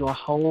God gives you a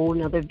whole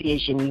nother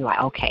vision. You're like,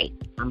 okay,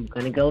 I'm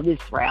going to go this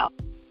route.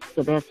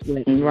 So that's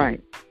what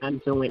I'm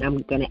doing.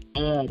 I'm going to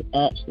add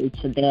actually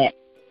to that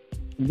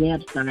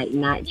website,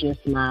 not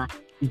just my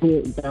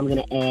book, but I'm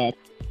going to add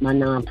my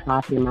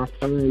nonprofit and my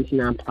son's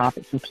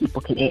nonprofit so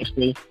people can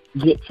actually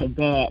get to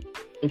that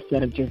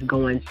instead of just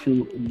going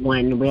to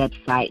one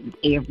website.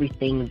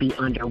 Everything will be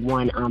under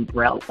one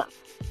umbrella.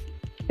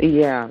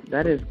 Yeah,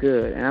 that is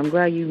good. And I'm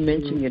glad you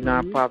mentioned your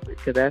nonprofit,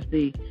 because that's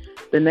the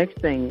next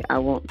thing I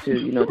want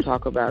to,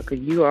 talk about, because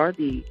you are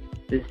the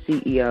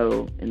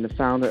CEO and the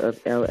founder of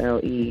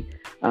LLE,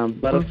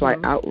 Butterfly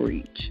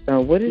Outreach.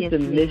 What is the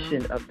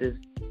mission of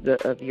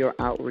of your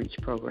outreach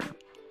program?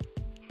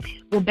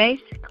 Well,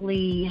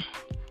 basically,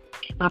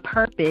 my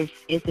purpose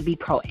is to be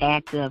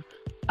proactive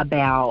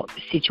about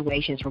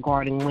situations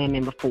regarding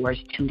women before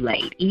it's too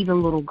late,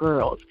 even little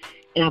girls.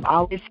 And I've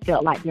always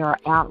felt like there are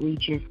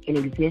outreaches in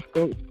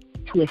existence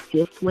to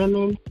assist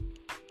women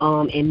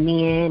and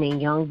men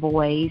and young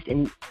boys.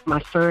 And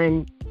my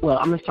son, I'm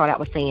going to start out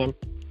with saying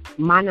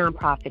my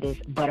nonprofit is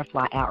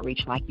Butterfly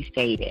Outreach, like you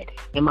stated,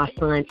 and my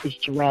son's is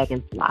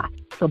Dragonfly.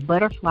 So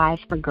Butterfly is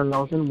for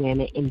girls and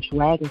women, and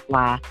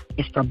Dragonfly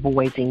is for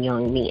boys and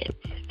young men.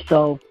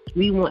 So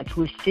we want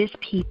to assist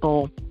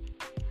people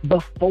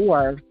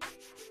before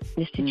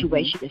the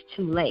situation is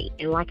too late.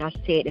 And like I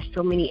said, there's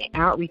so many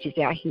outreaches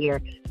out here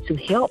to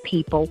help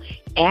people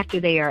after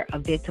they are a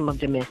victim of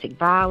domestic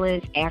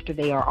violence, after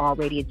they are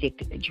already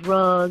addicted to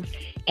drugs,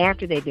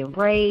 after they've been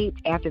raped,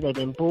 after they've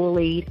been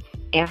bullied,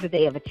 after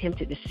they have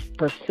attempted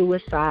for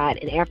suicide,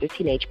 and after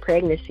teenage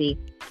pregnancy,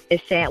 and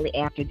sadly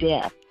after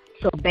death.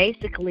 So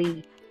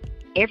basically,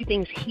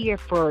 everything's here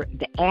for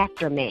the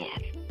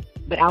aftermath.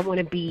 But I want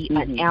to be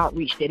an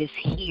outreach that is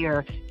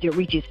here, that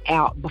reaches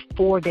out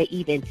before they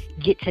even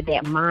get to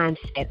that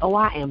mindset. Oh,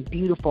 I am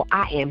beautiful.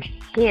 I am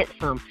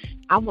handsome.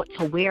 I want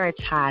to wear a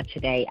tie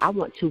today. I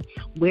want to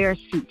wear a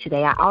suit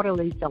today. I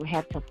utterly don't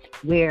have to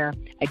wear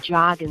a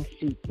jogging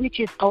suit,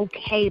 which is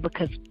okay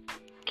because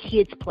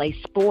kids play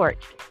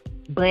sports.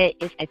 But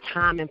it's a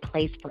time and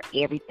place for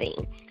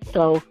everything.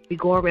 So we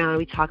go around and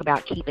we talk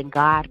about keeping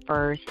God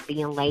first,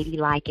 being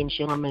ladylike and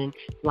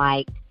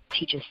gentlemanlike,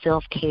 teaching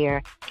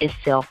self-care and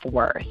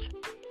self-worth.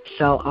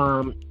 So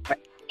we're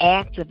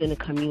active in the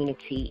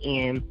community,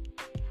 and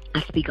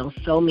I speak on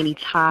so many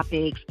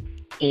topics,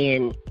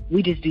 and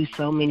we just do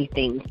so many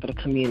things for the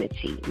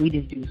community. We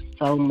just do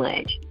so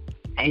much.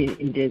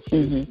 And just,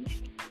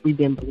 we've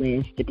been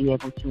blessed to be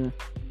able to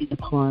be a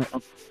part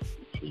of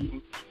the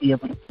community, to be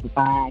able to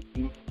provide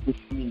this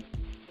need.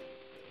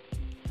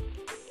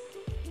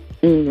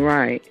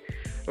 Right.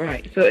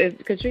 So,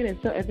 Katrina,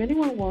 if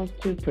anyone wants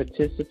to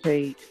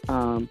participate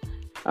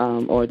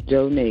or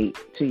donate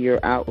to your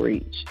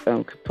outreach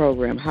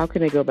program, how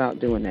can they go about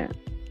doing that?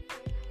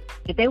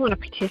 If they want to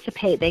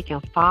participate, they can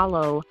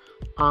follow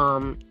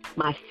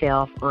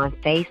myself on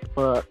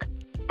Facebook.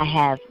 I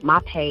have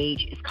my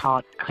page is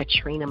called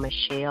Katrina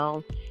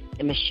Michele,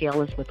 and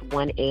Michele is with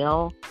one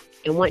L.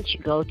 And once you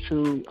go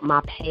to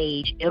my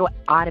page, it'll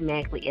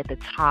automatically at the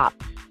top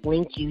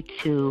link you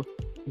to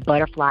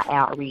Butterfly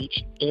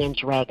Outreach and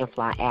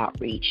Dragonfly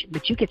Outreach.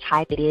 But you could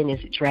type it in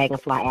as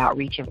Dragonfly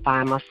Outreach and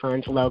find my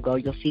son's logo.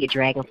 You'll see a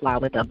dragonfly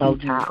with a bow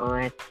tie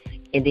on,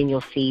 and then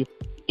you'll see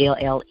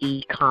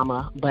LLE,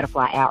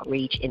 Butterfly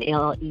Outreach, and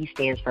LLE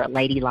stands for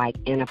Ladylike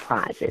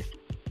Enterprises.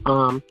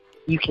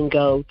 You can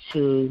go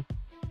to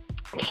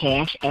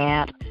Cash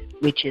App,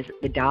 which is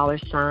the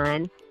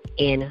 $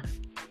 and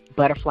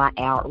Butterfly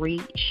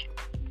Outreach,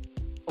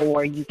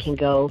 or you can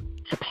go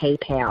to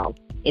PayPal,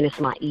 and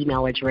it's my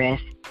email address,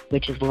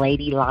 which is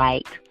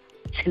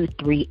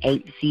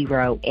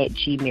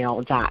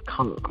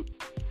ladylike2380@gmail.com.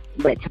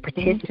 But to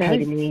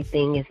participate in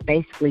anything is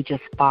basically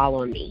just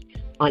follow me.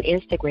 On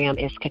Instagram,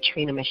 it's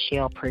Katrina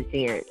Michele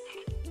Presents.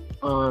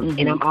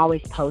 And I'm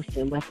always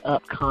posting what's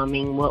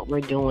upcoming, what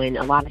we're doing.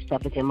 A lot of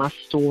stuff is in my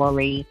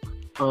story.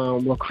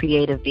 We'll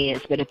create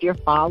events. But if you're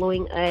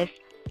following us,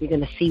 you're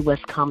going to see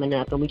what's coming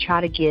up. And we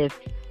try to give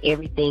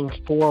everything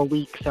 4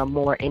 weeks or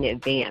more in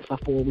advance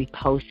before we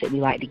post it. We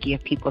like to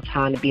give people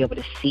time to be able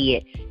to see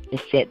it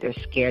and set their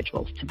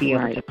schedules to be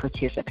able to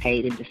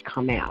participate and just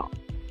come out.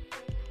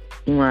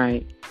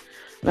 Right.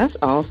 That's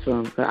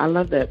awesome. I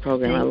love that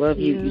program. I love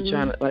you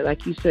trying to,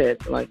 like you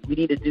said, like we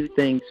need to do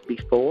things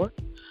before.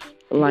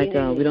 Like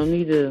we don't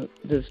need to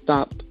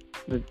stop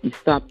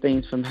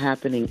things from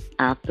happening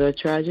after a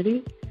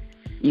tragedy.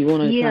 You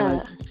want to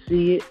kind of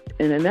see it,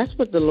 and that's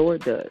what the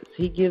Lord does.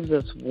 He gives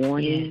us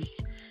warnings.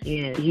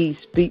 Yes. He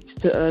speaks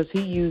to us.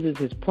 He uses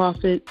his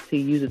prophets. He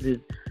uses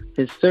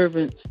his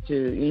servants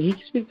he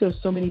speaks to us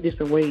so many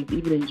different ways,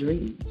 even in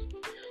dreams,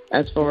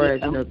 as far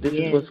as, this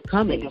is what's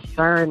coming. That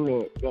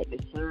discernment.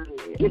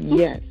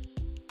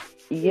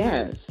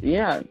 Yes.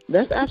 Yeah,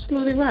 that's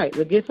absolutely right.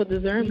 The gift of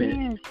discernment.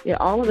 Yes. Yeah,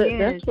 all of that,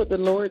 that's what the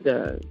Lord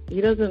does.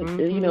 He doesn't,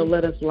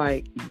 let us,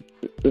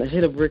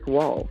 hit a brick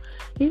wall.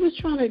 He was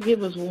trying to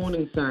give us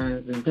warning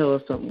signs and tell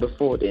us something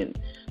before then.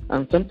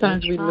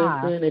 Sometimes we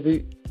listen. If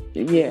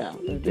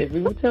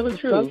we would tell the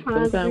truth,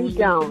 sometimes we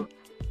don't.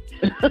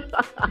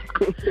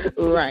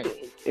 Right.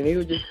 And he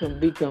would just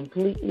be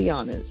completely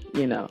honest,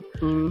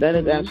 That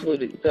is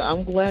absolutely. So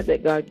I'm glad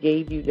that God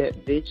gave you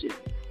that vision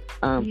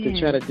to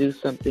try to do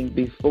something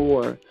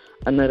before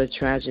another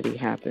tragedy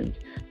happens.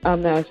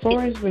 Now, as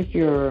far as with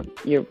your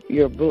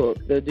book,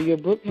 do your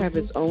book have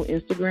its own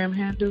Instagram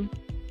handle?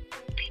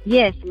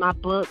 Yes, my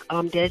book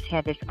does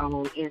have its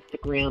own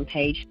Instagram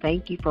page.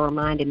 Thank you for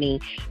reminding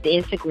me.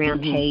 The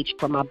Instagram page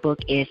for my book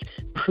is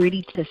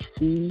pretty to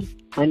see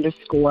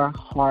 _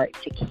 hard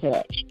to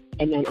catch.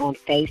 And then on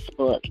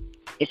Facebook,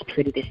 it's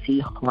pretty to see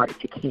hard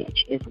to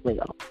catch as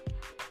well.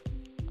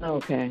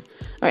 Okay.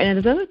 All right.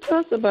 And tell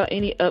us about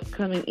any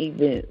upcoming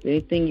events,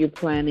 anything you're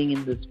planning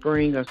in the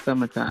spring or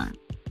summertime.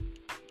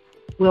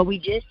 Well, we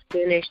just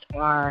finished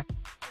our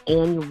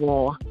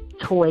annual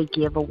toy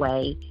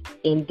giveaway.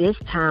 And this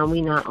time, we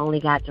not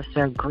only got to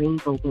serve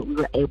Greenville, but we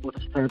were able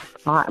to serve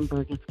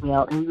Spartanburg as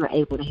well. And we were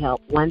able to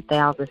help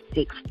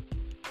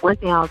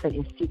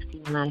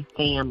 1,069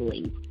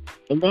 families.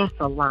 And that's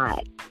a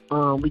lot.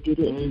 We did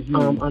it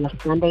on a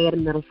Sunday at a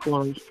middle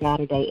school and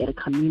Saturday at a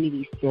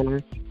community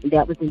center. And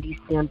that was in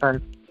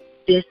December.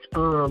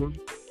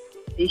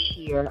 This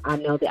year, I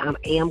know that I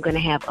am going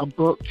to have a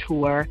book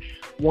tour,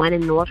 one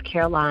in North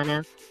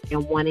Carolina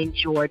and one in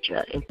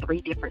Georgia, in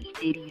 3 different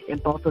cities in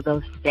both of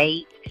those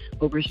states.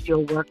 But we're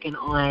still working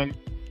on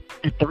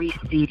the 3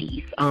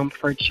 cities.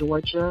 For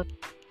Georgia,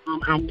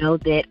 I know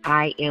that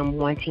I am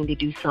wanting to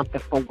do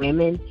something for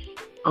women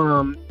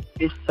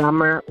this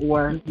summer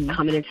or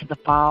coming into the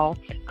fall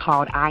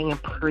called I Am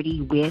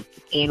Pretty With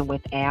and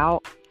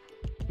Without,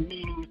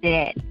 meaning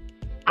that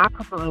I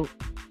promote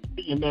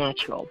being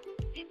natural,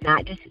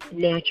 not just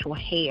natural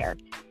hair.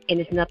 And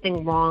there's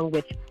nothing wrong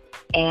with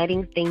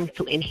adding things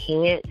to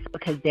enhance,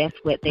 because that's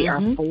what they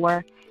are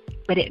for.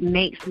 But it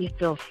makes me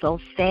feel so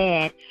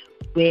sad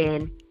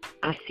when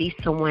I see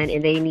someone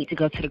and they need to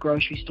go to the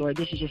grocery store.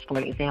 This is just for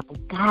an example.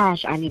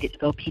 Gosh, I needed to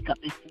go pick up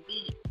this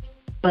meat,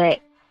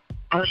 but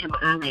I don't have my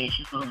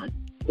eyelashes on.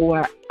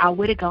 Or I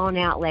would have gone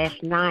out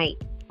last night,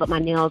 but my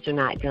nails are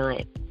not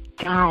done.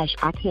 Gosh,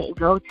 I can't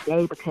go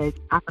today because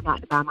I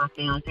forgot to buy my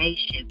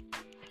foundation.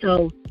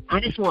 So I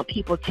just want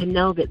people to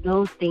know that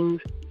those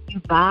things you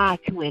buy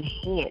to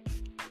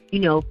enhance,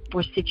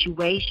 for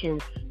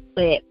situations,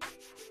 but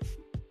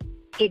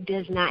it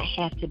does not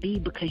have to be,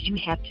 because you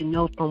have to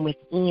know from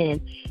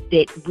within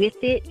that with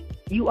it,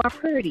 you are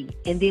pretty.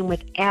 And then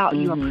without,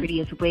 you are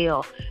pretty as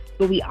well.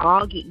 But we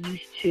all get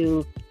used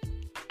to,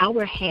 I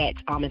wear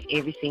hats almost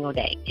every single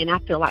day. And I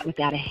feel like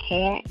without a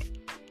hat,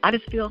 I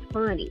just feel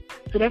funny.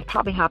 So that's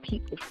probably how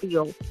people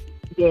feel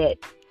that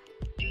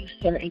do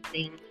certain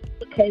things,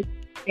 because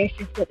that's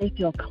just what they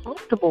feel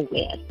comfortable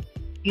with.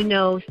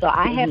 So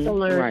I have to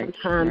learn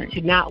sometimes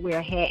to not wear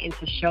a hat and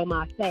to show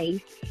my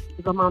face.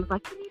 Because my mom's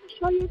like, you need to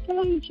show your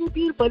face, you're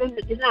beautiful.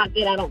 It's not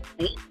that I don't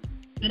think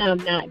that I'm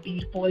not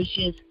beautiful. It's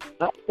just,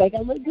 I think I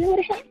look good with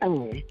a hat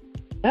on.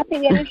 I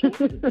think it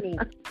is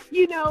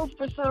me,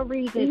 for some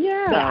reason.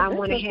 Yeah, but I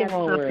want to have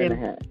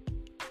something.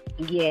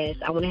 Yes,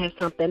 I want to have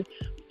something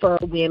for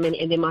women.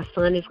 And then my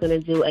son is going to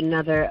do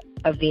another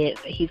event.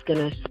 He's going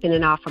to spin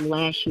it off from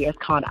last year. It's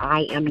called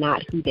I Am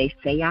Not Who They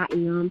Say I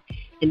Am.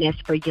 And that's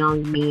for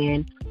young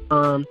men.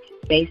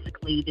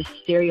 Basically, the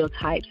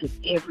stereotypes of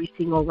every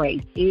single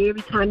race.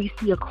 Every time you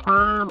see a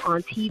crime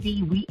on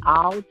TV, we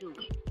all do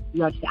it. You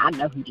know, I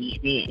know who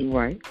did that.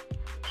 Right.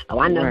 Oh,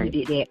 I know who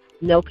did that.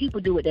 No, people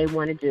do what they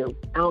want to do.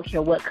 I don't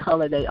care what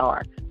color they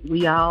are.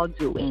 We all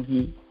do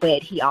it.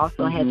 But he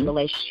also has a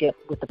relationship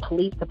with the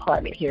police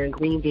department here in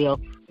Greenville,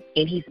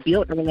 and he's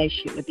built a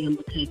relationship with them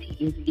because he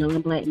is a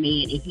young black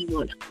man, and he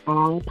wants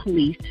all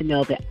police to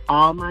know that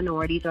all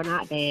minorities are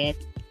not bad,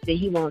 that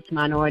he wants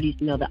minorities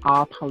to know that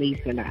all police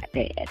are not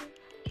bad.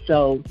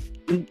 So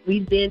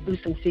we've been through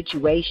some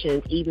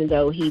situations, even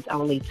though he's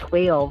only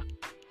 12,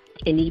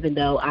 and even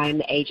though I'm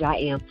the age I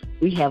am,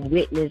 we have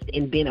witnessed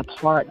and been a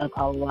part of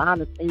a lot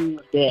of things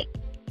that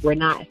were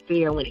not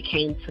fair when it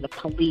came to the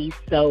police.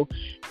 So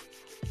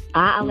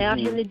I allowed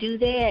him to do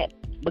that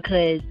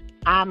because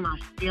I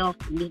myself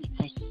need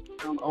to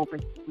heal over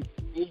things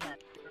they have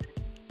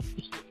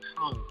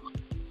done.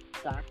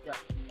 So I felt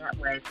that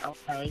was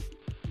okay.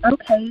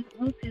 Okay,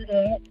 we'll do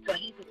that. So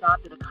he's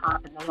adopted a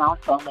cop, and they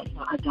also let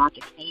him adopt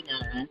a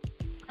canine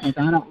because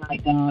I don't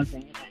like dogs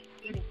and you're not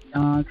getting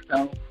dogs.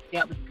 So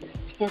that was good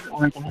for his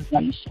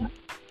organization.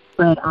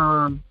 But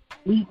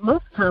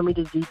most of the time we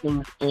just do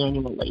things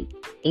annually.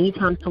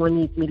 Anytime someone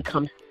needs me to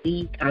come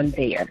speak, I'm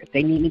there. If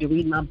they need me to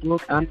read my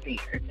book, I'm there.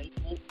 If they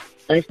need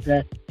us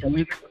to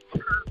deliver the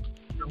time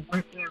or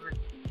whatever,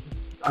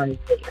 I'm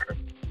there.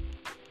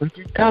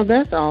 Oh,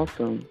 that's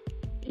awesome.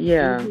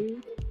 Yeah.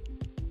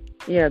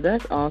 Yeah,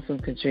 that's awesome,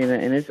 Katrina.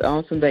 And it's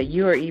awesome that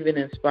you are even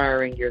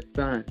inspiring your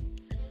son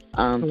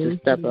to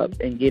step up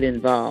and get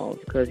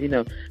involved. Because,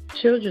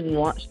 children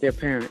watch their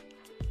parents.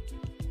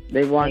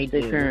 They watch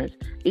their parents.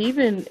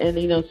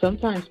 And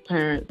sometimes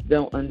parents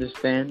don't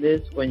understand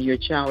this. When your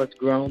child is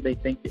grown, they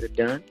think they're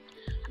done.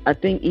 I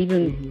think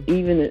even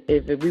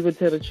if we would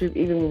tell the truth,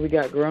 even when we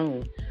got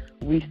grown,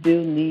 we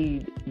still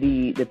need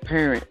the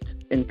parent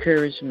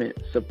encouragement,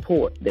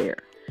 support there.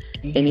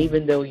 And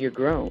even though you're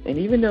grown,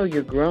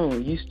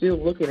 you're still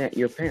looking at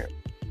your parents.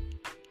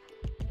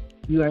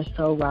 You are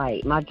so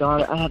right. My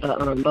daughter, I have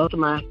both of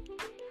my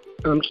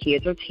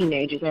kids are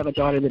teenagers. I have a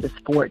daughter that is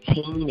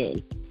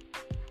 14,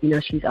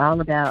 and she's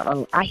all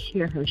about. I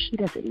hear her. She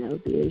doesn't know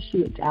this. She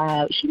went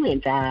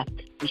and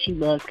died, and she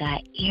loves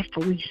God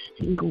every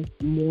single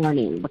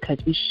morning because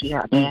we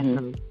share our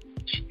bathroom.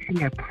 She's in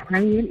there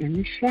praying in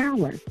the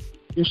shower,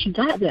 and she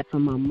got that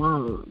from my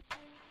mom.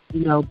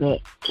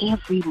 But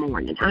every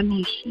morning, I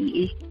mean,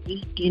 she is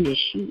speaking and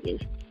she is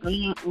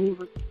praying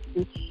over.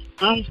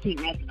 I just think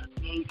that's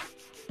amazing.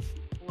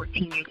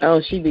 14 years old.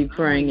 Oh, she be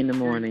praying in the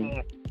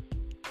morning.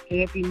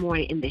 Every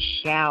morning in the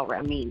shower.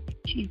 I mean,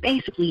 she's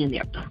basically in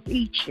there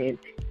preaching.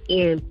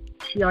 And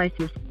she always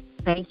says,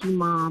 thank you,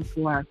 Mom,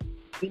 for,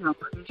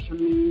 pushing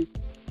me.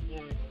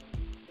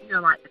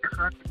 And, like the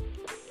confidence.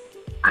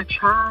 I do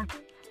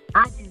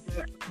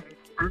that because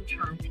I'm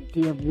trying to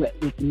give what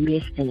was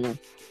missing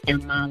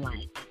in my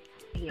life.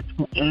 being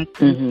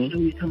proactive. Mm-hmm. So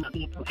you're talking about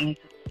being proactive.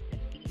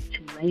 It's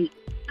too late.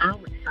 I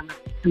was summoned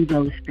through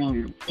those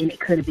things, and it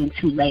could have been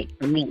too late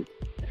for me.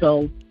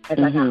 So as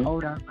I got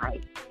older, I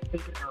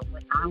thinking about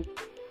what I was.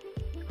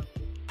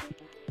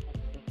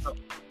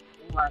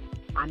 Or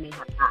I may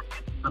have not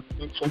a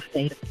mental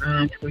state of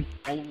mind where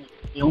they need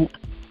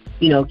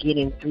help,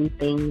 getting through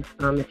things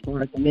as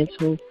far as the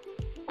mental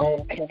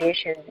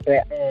conditions.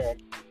 But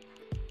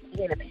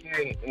being a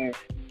parent is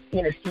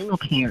being a single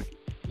parent,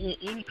 being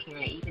any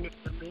parent, even if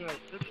you're married,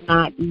 it's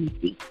not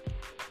easy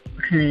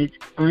because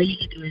all you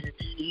can do is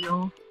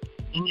instill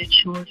in your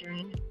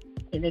children,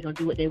 and they're gonna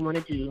do what they want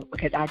to do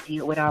because I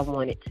did what I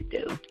wanted to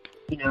do.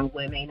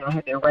 Women may not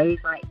have been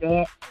raised like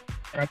that,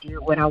 but I did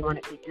what I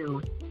wanted to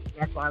do.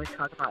 That's why we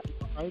talk about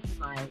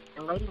ladylike.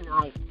 And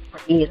ladylike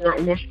for me is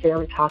not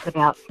necessarily talking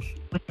about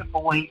with the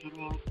boys and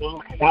anything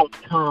because I was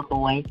a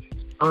tomboy.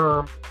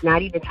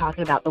 Not even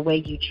talking about the way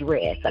you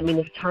dress. I mean,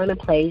 there's time and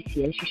place.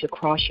 Yes, you should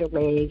cross your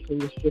legs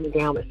when you're sitting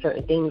down with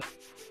certain things.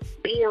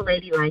 Being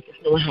ladylike is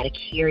knowing how to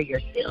carry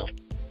yourself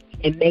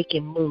and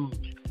making moves.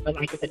 But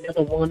like if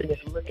another woman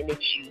is looking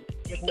at you,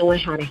 just knowing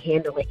how to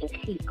handle it and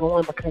keep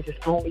going because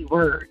it's only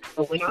words.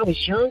 But when I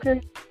was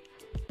younger,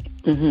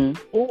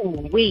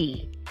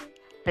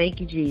 thank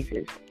you,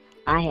 Jesus,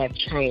 I have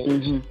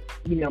changed.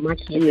 My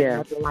kids are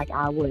nothing like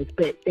I was,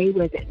 but they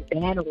wasn't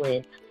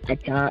battling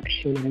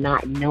adoption and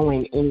not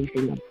knowing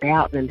anything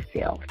about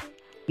themselves,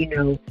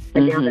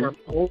 But now that I'm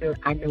older,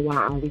 I know why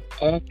I always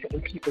acted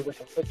when people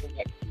wasn't looking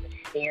at me,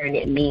 staring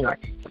at me, or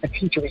a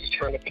teacher was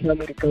trying to tell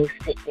me to go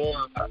sit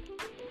down.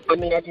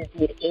 I just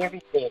did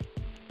everything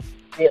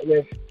that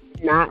was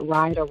not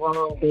right or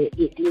wrong, but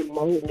it did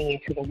mold me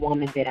into the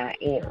woman that I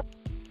am.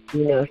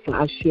 So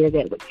I share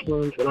that with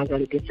parents when I go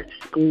to different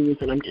schools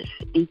and I'm just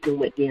speaking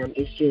with them.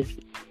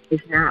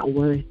 It's not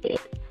worth it.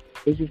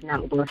 It's just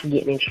not worth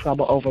getting in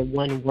trouble over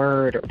one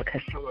word or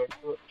because someone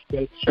looks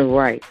at you.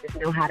 Right. Just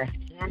know how to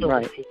handle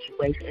the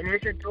situation. And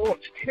there's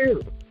adults,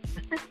 too.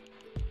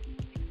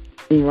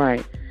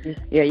 Right.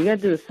 Yeah, you got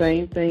to do the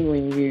same thing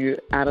when you're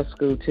out of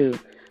school, too.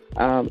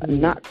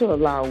 Not to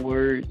allow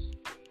words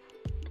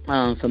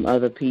from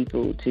other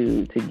people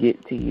to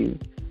get to you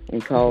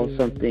and cause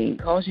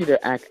you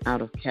to act out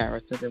of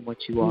character than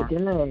what you are.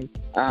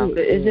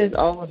 It's just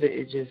all of it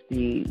is just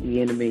the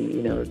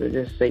enemy,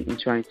 just Satan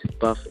trying to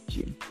buffet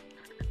you.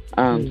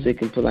 So it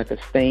can put like a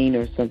stain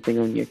or something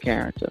on your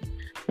character.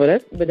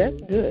 But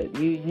that's good.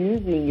 You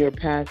using your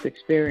past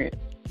experience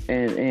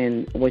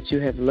and what you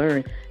have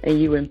learned, and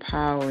you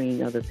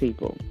empowering other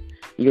people,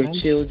 your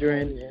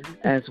children,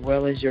 as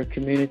well as your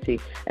community.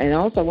 And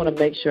also, I want to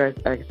make sure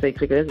I say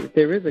quickly,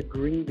 there is a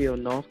Greenville,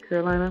 North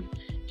Carolina.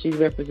 She's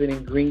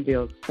representing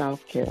Greenville,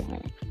 South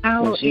Carolina.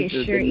 Oh, it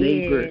sure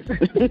is.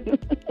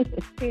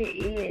 It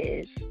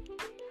is.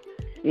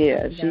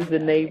 Yeah, she's the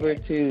neighbor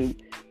to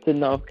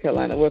North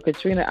Carolina. Well,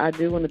 Katrina, I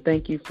do want to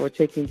thank you for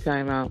taking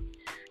time out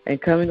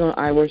and coming on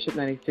I Worship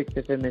 96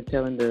 FM and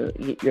telling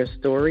your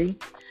story.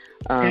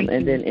 And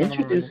then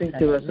introducing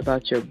to us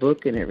about your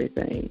book and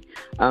everything.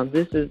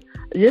 This is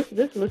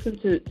just listen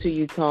to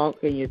you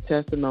talk and your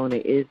testimony.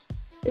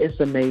 It's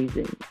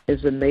amazing.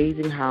 It's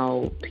amazing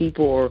how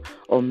people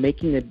are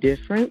making a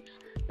difference.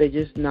 They're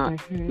just not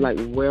like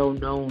well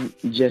known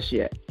just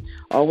yet.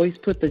 Always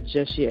put the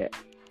just yet.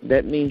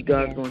 That means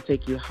God's going to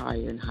take you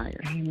higher and higher.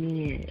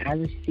 Amen. I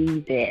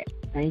received that.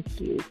 Thank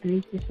you.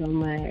 Thank you so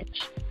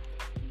much.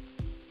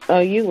 Oh,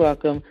 you're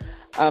welcome.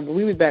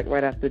 We'll be back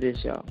right after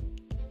this, y'all.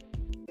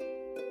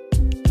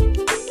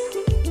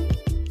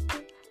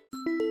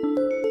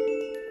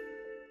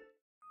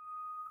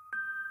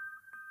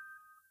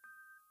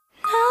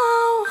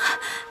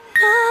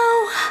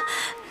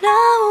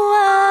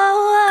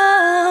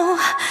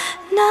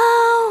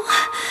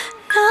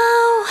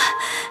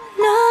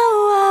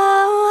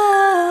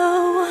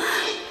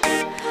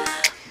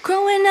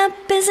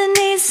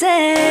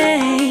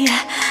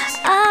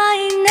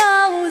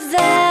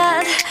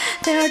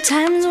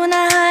 Times when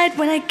I hide,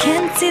 when I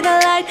can't see the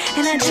light,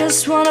 and I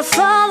just wanna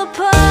fall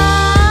apart.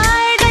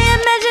 I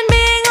imagine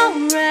being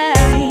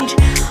alright.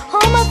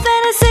 All my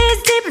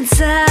fantasies deep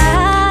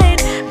inside.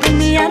 Bring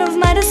me out of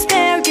my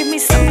despair. Give me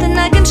something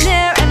I can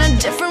share and a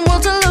different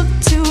world to look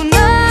to.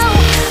 No,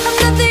 I'm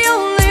not the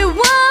only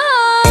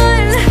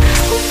one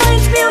who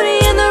finds beauty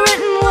in the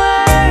written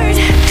word.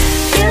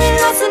 Feeling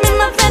awesome in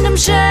my phantom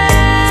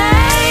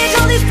shade.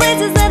 All these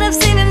places that I've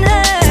seen and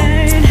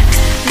heard.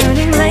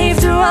 Learning life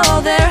through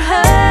all their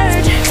hurt.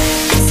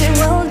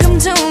 Welcome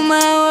to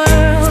my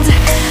world.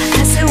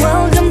 I say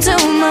welcome to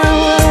my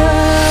world.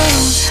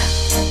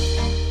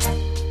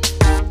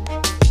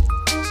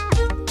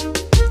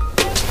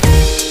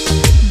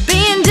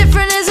 Being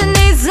different isn't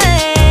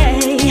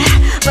easy,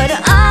 but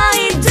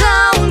I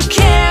don't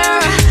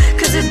care,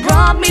 'cause it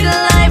brought me to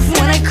life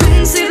when I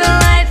couldn't see the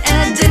light and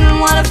I didn't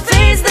want to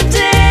face the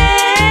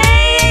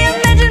day.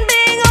 Imagine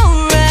being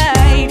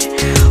alright.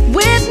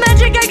 With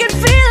magic I could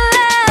feel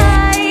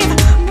alive.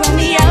 Brought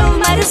me out of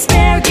my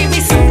despair. Gave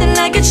me something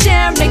I could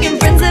share, making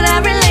friends that I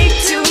relate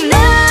to.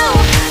 Now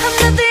I'm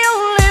not the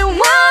only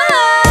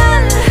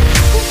one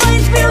who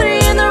finds beauty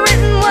in the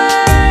written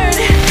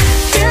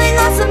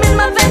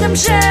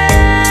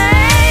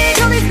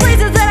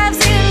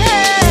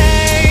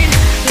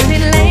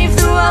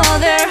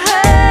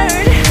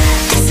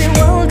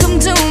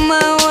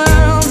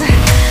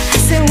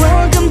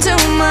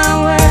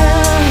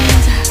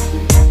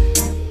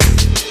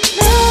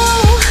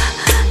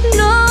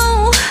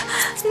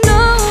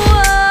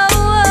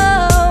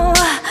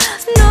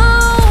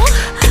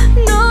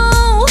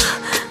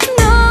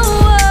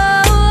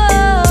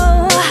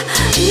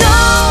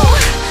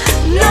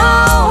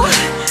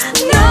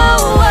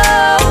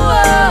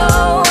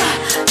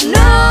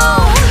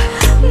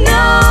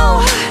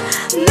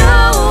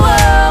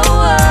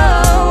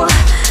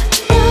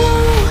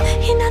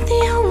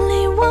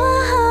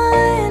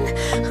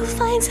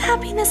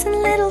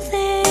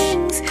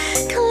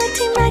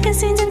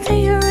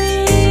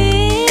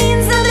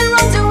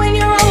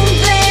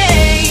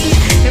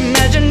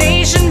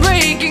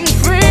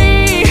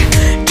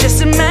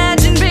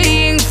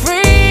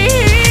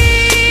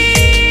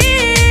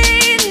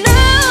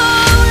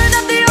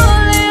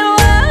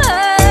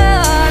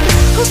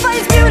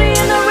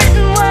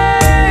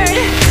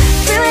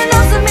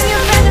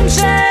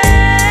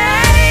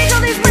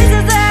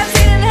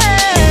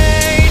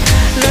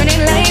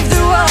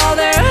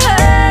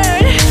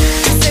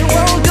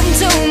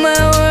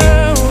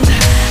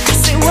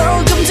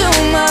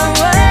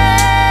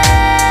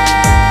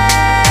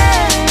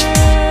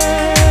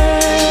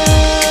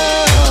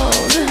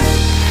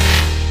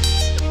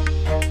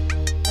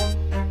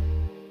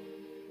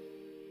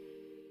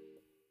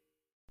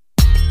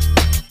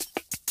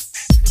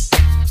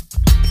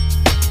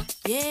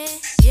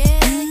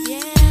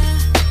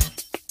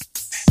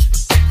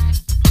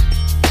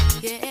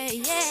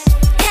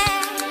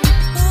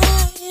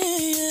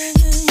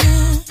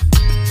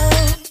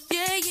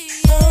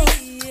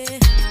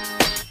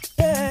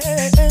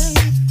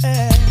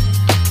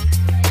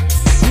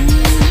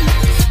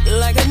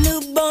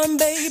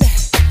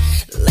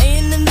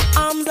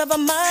arms of a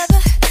mother,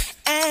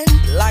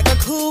 and like a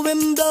cool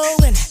wind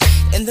blowing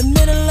in the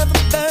middle of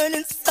a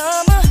burning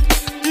summer.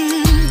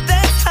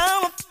 That's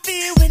how I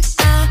feel when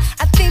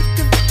I think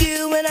of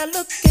you, when I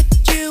look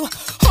at you.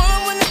 All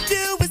I wanna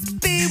do is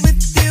be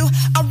with you.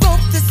 I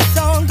wrote this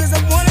song 'cause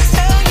I wanna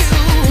tell you.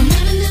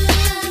 Never knew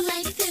love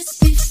like this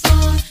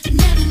before.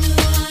 Never knew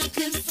I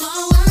could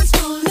fall once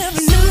more.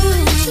 Never knew.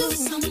 So into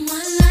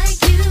someone like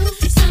you.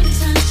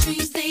 Sometimes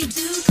dreams they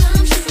do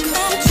come true.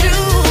 Come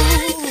true.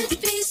 Life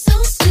could be so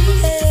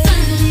sweet.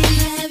 Finally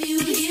have you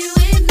here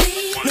with me.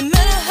 No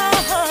matter how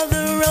hard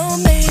the road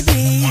may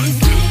be,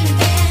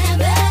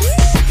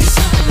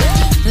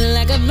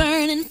 like a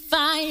burning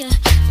fire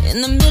in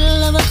the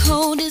middle of a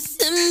cold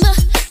December,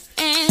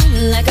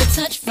 and like a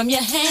touch from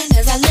your hand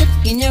as I look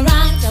in your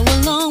eyes, I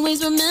will always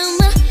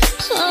remember.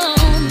 Oh,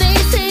 they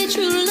say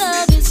true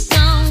love is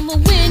gone, but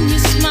when you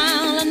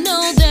smile, I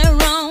know they're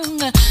wrong.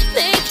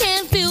 They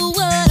can't feel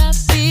what I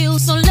feel,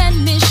 so let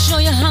me show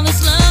you how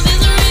this love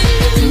is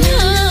real.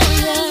 Oh,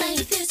 yeah.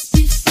 Like this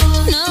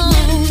before. No.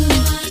 Never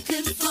knew I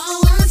could fall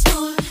once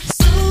more.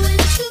 So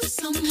into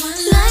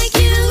someone like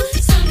you.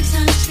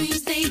 Sometimes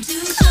dreams they do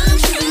come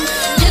true.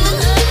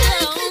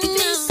 Life could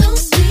be so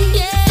sweet.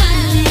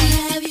 Finally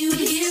have you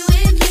here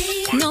with me.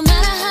 No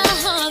matter how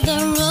hard the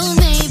road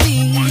may be.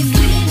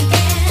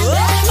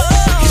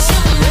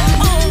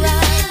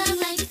 Alright.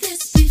 Like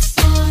this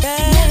before.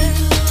 Never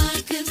knew I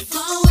could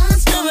fall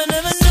once more.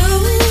 never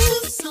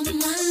knew.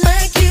 Someone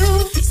Like you,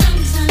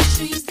 sometimes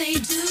dreams they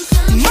do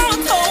come true. Mama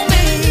told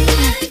me.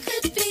 Life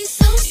could be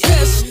so sweet.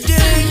 Yes, it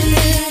did.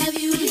 Have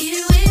you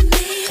here with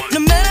me? No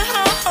matter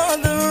how hard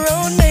the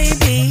road may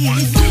be.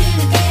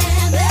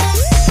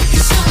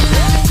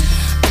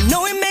 I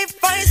know we may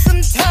fight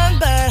sometime,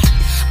 but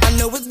I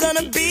know it's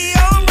gonna be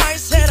alright.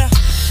 Said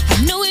I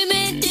know we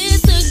may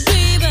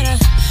disagree, but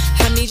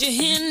I need you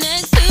here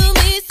next to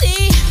me.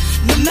 See,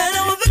 no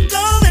matter what we're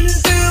going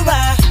through,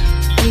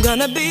 I'm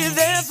gonna be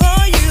there for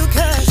you.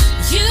 'Cause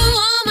you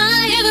are my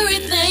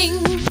everything.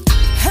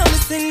 help me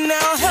sing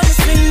now, help me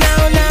sing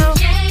now, now.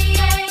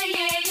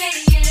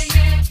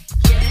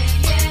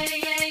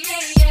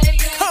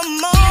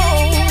 Come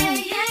on,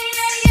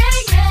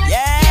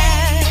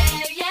 yeah,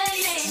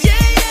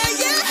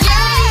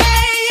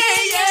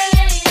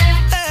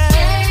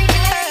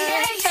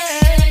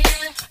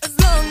 as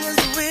long as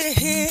we're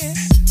here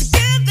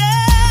together,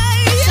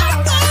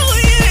 oh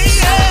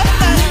yeah.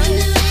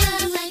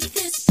 Like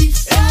this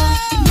before.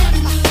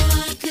 Never knew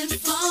I could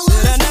fall But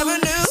I once never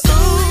more. knew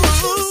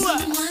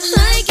Someone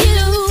like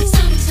you.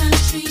 Sometimes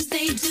dreams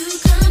they do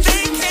come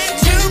they true. came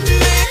to me.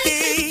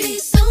 Be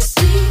so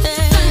sweet.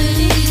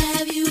 Finally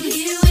have you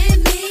here with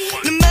me.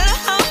 No matter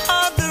how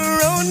hard the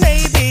road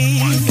may be.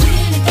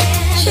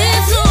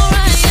 It's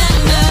alright,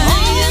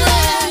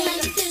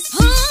 like this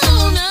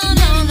before. No,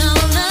 no, no, no.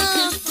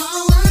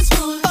 Fall once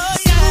more. Oh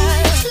yeah,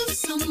 To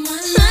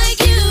someone like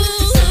you.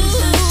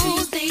 Sometimes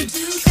dreams they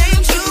do came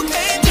come to, true.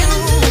 came to.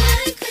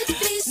 Life could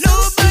be so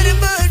Nobody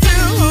but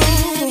you.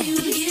 have you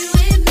here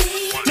with me.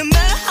 No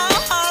matter how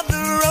hard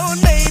the road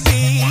may be.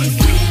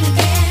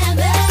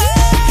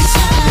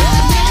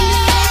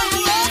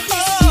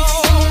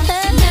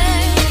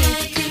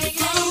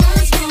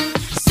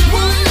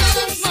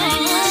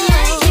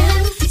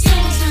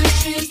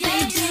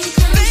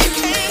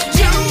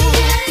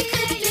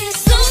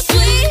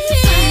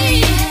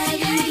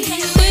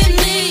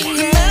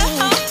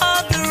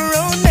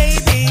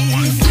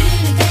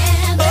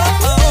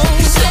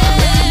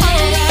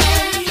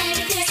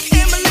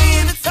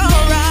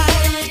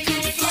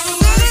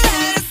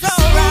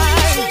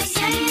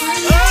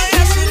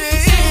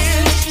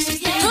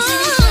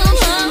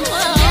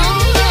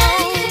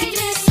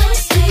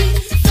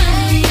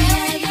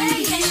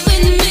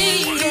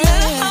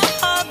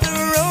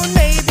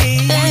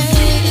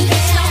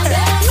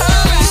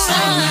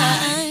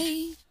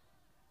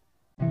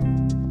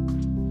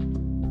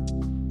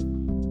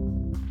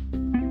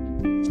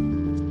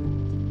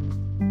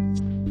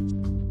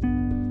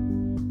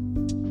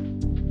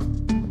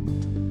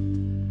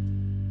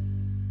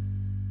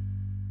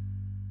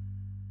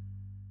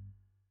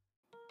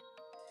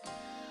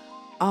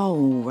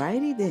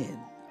 Alrighty then.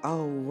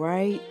 All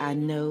right. I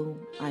know.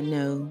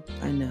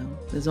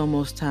 It's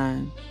almost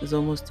time. It's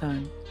almost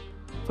time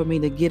for me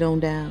to get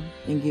on down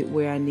and get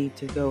where I need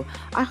to go.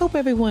 I hope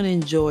everyone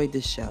enjoyed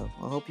the show.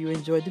 I hope you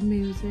enjoyed the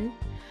music.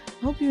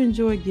 I hope you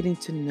enjoyed getting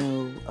to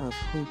know of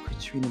who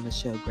Katrina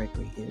Michele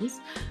Gregory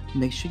is.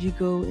 Make sure you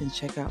go and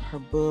check out her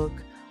book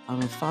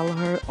and follow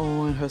her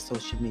on her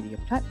social media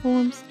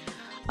platforms.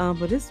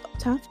 But it's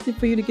time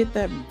for you to get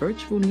that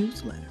virtual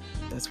newsletter.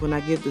 That's when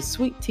I give the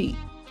sweet tea.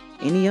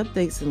 Any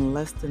updates in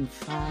less than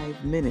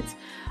 5 minutes.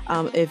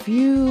 If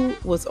you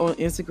was on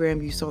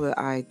Instagram, you saw that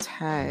I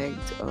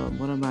tagged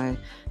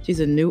she's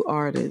a new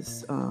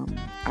artist. I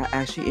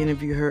actually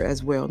interviewed her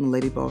as well on the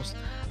Lady Boss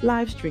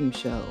live stream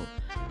show.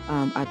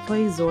 I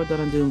played Zora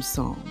Donna Doom's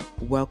song,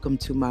 Welcome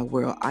to My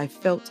World. I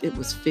felt it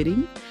was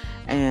fitting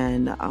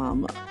and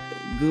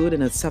good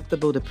and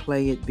acceptable to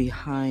play it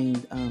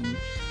behind,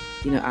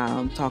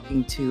 after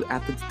talking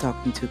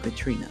to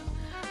Katrina.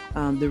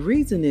 The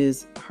reason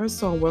is her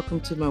song "Welcome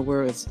to My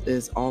World"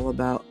 is all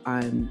about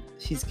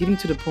She's getting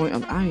to the point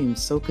of I am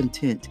so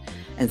content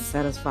and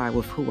satisfied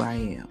with who I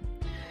am.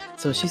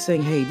 So she's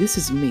saying, "Hey, this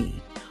is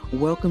me.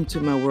 Welcome to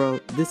my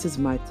world. This is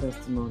my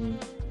testimony.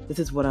 This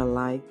is what I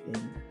like,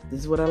 and this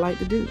is what I like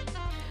to do."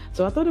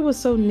 So I thought it was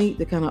so neat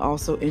to kind of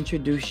also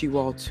introduce you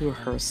all to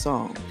her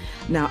song.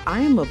 Now,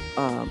 I am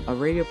a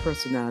radio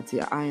personality.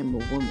 I am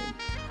a woman.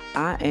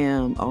 I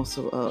am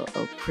also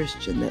a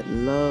Christian that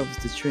loves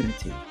the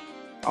Trinity,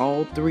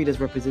 all three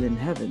that's represented in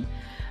heaven.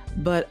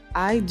 But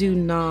I do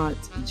not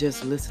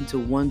just listen to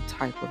one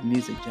type of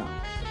music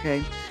genre,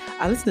 okay?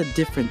 I listen to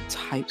different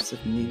types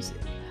of music.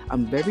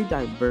 I'm very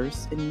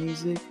diverse in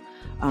music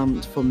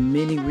for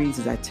many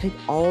reasons. I take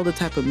all the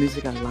type of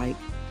music I like,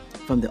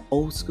 from the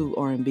old school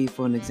R&B,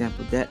 for an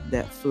example,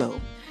 that flow,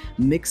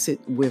 mix it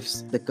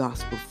with the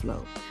gospel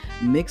flow,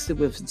 mix it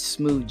with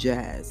smooth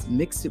jazz,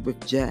 mix it with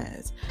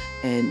jazz,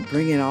 and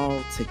bring it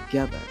all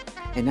together.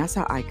 And that's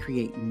how I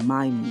create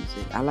my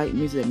music. I like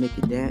music that make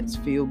you dance,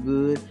 feel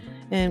good,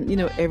 and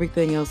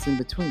everything else in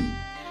between.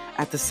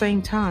 At the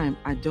same time,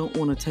 I don't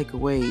want to take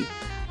away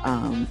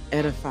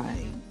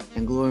edifying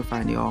and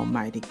glorifying the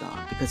Almighty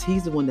God, because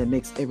He's the one that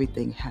makes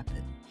everything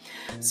happen.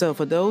 So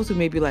for those who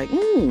may be like,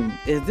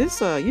 is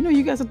this,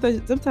 you guys,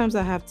 sometimes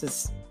I have to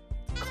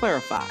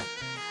clarify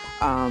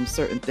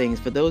certain things.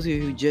 For those of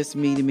you who just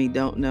meeting me,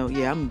 don't know,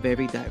 yeah, I'm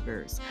very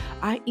diverse.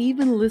 I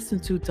even listen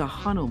to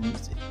Tejano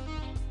music.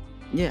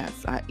 Yes,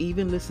 I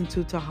even listen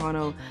to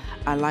Tejano.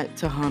 I like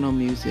Tejano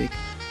music.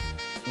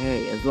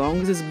 Hey, as long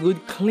as it's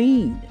good,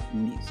 clean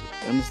music.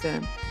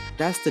 Understand?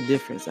 That's the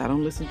difference. I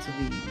don't listen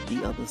to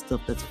the other stuff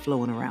that's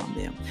flowing around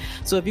them.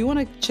 So if you want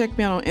to check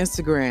me out on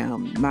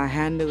Instagram, my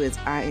handle is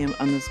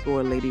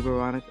 @Lady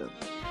Veronica.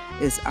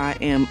 It's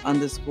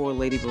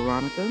 @Lady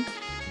Veronica.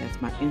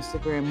 That's my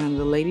Instagram handle.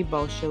 The Lady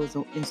Boss Show is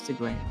on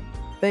Instagram,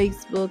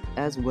 Facebook,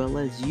 as well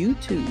as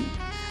YouTube.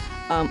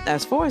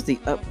 As far as the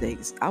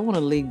updates, I want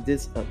to leave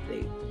this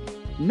update.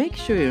 Make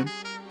sure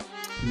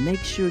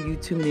you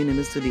tune in and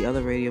listen to the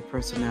other radio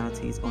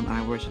personalities on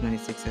iWorship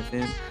 96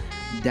 FM.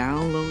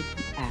 Download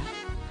the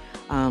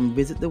app,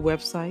 visit the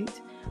website,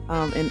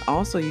 and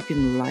also you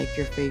can like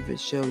your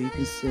favorite show. You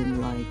can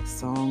send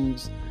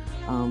songs,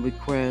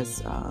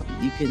 requests.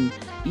 You can,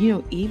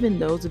 even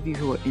those of you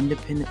who are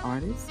independent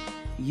artists,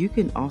 you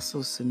can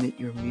also submit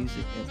your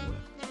music as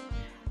well.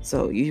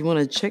 So you want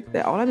to check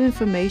that. All that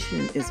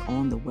information is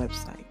on the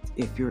website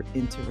if you're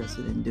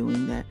interested in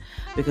doing that,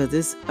 because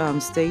this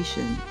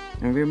station,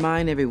 and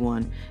remind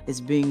everyone,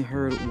 is being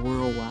heard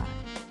worldwide.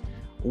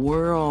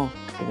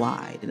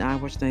 And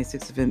iWorship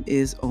 96 FM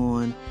is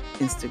on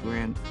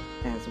Instagram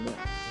as well.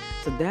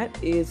 So that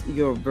is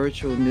your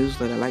virtual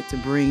newsletter. I like to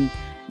bring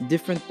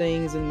different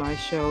things in my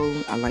show.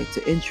 I like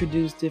to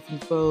introduce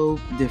different folk,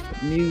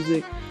 different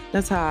music.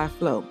 That's how I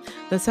flow.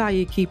 That's how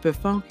you keep it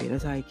funky.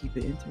 That's how you keep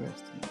it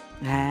interesting.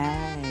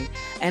 Hey,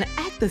 and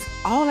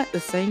all at the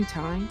same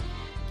time,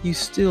 you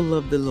still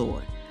love the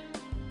Lord.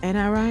 Ain't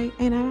I right?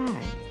 Ain't I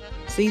right?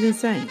 Seasoned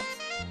saints,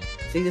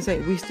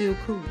 we still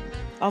cool.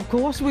 Of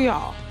course we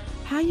are.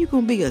 How you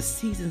gonna be a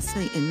seasoned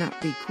saint and not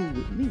be cool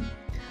with me?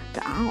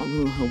 I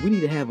don't know. We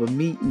need to have a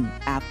meeting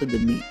after the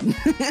meeting.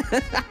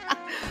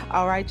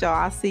 All right, y'all.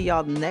 I'll see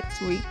y'all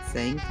next week.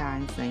 Same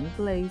time, same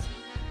place.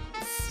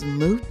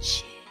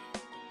 Smooch.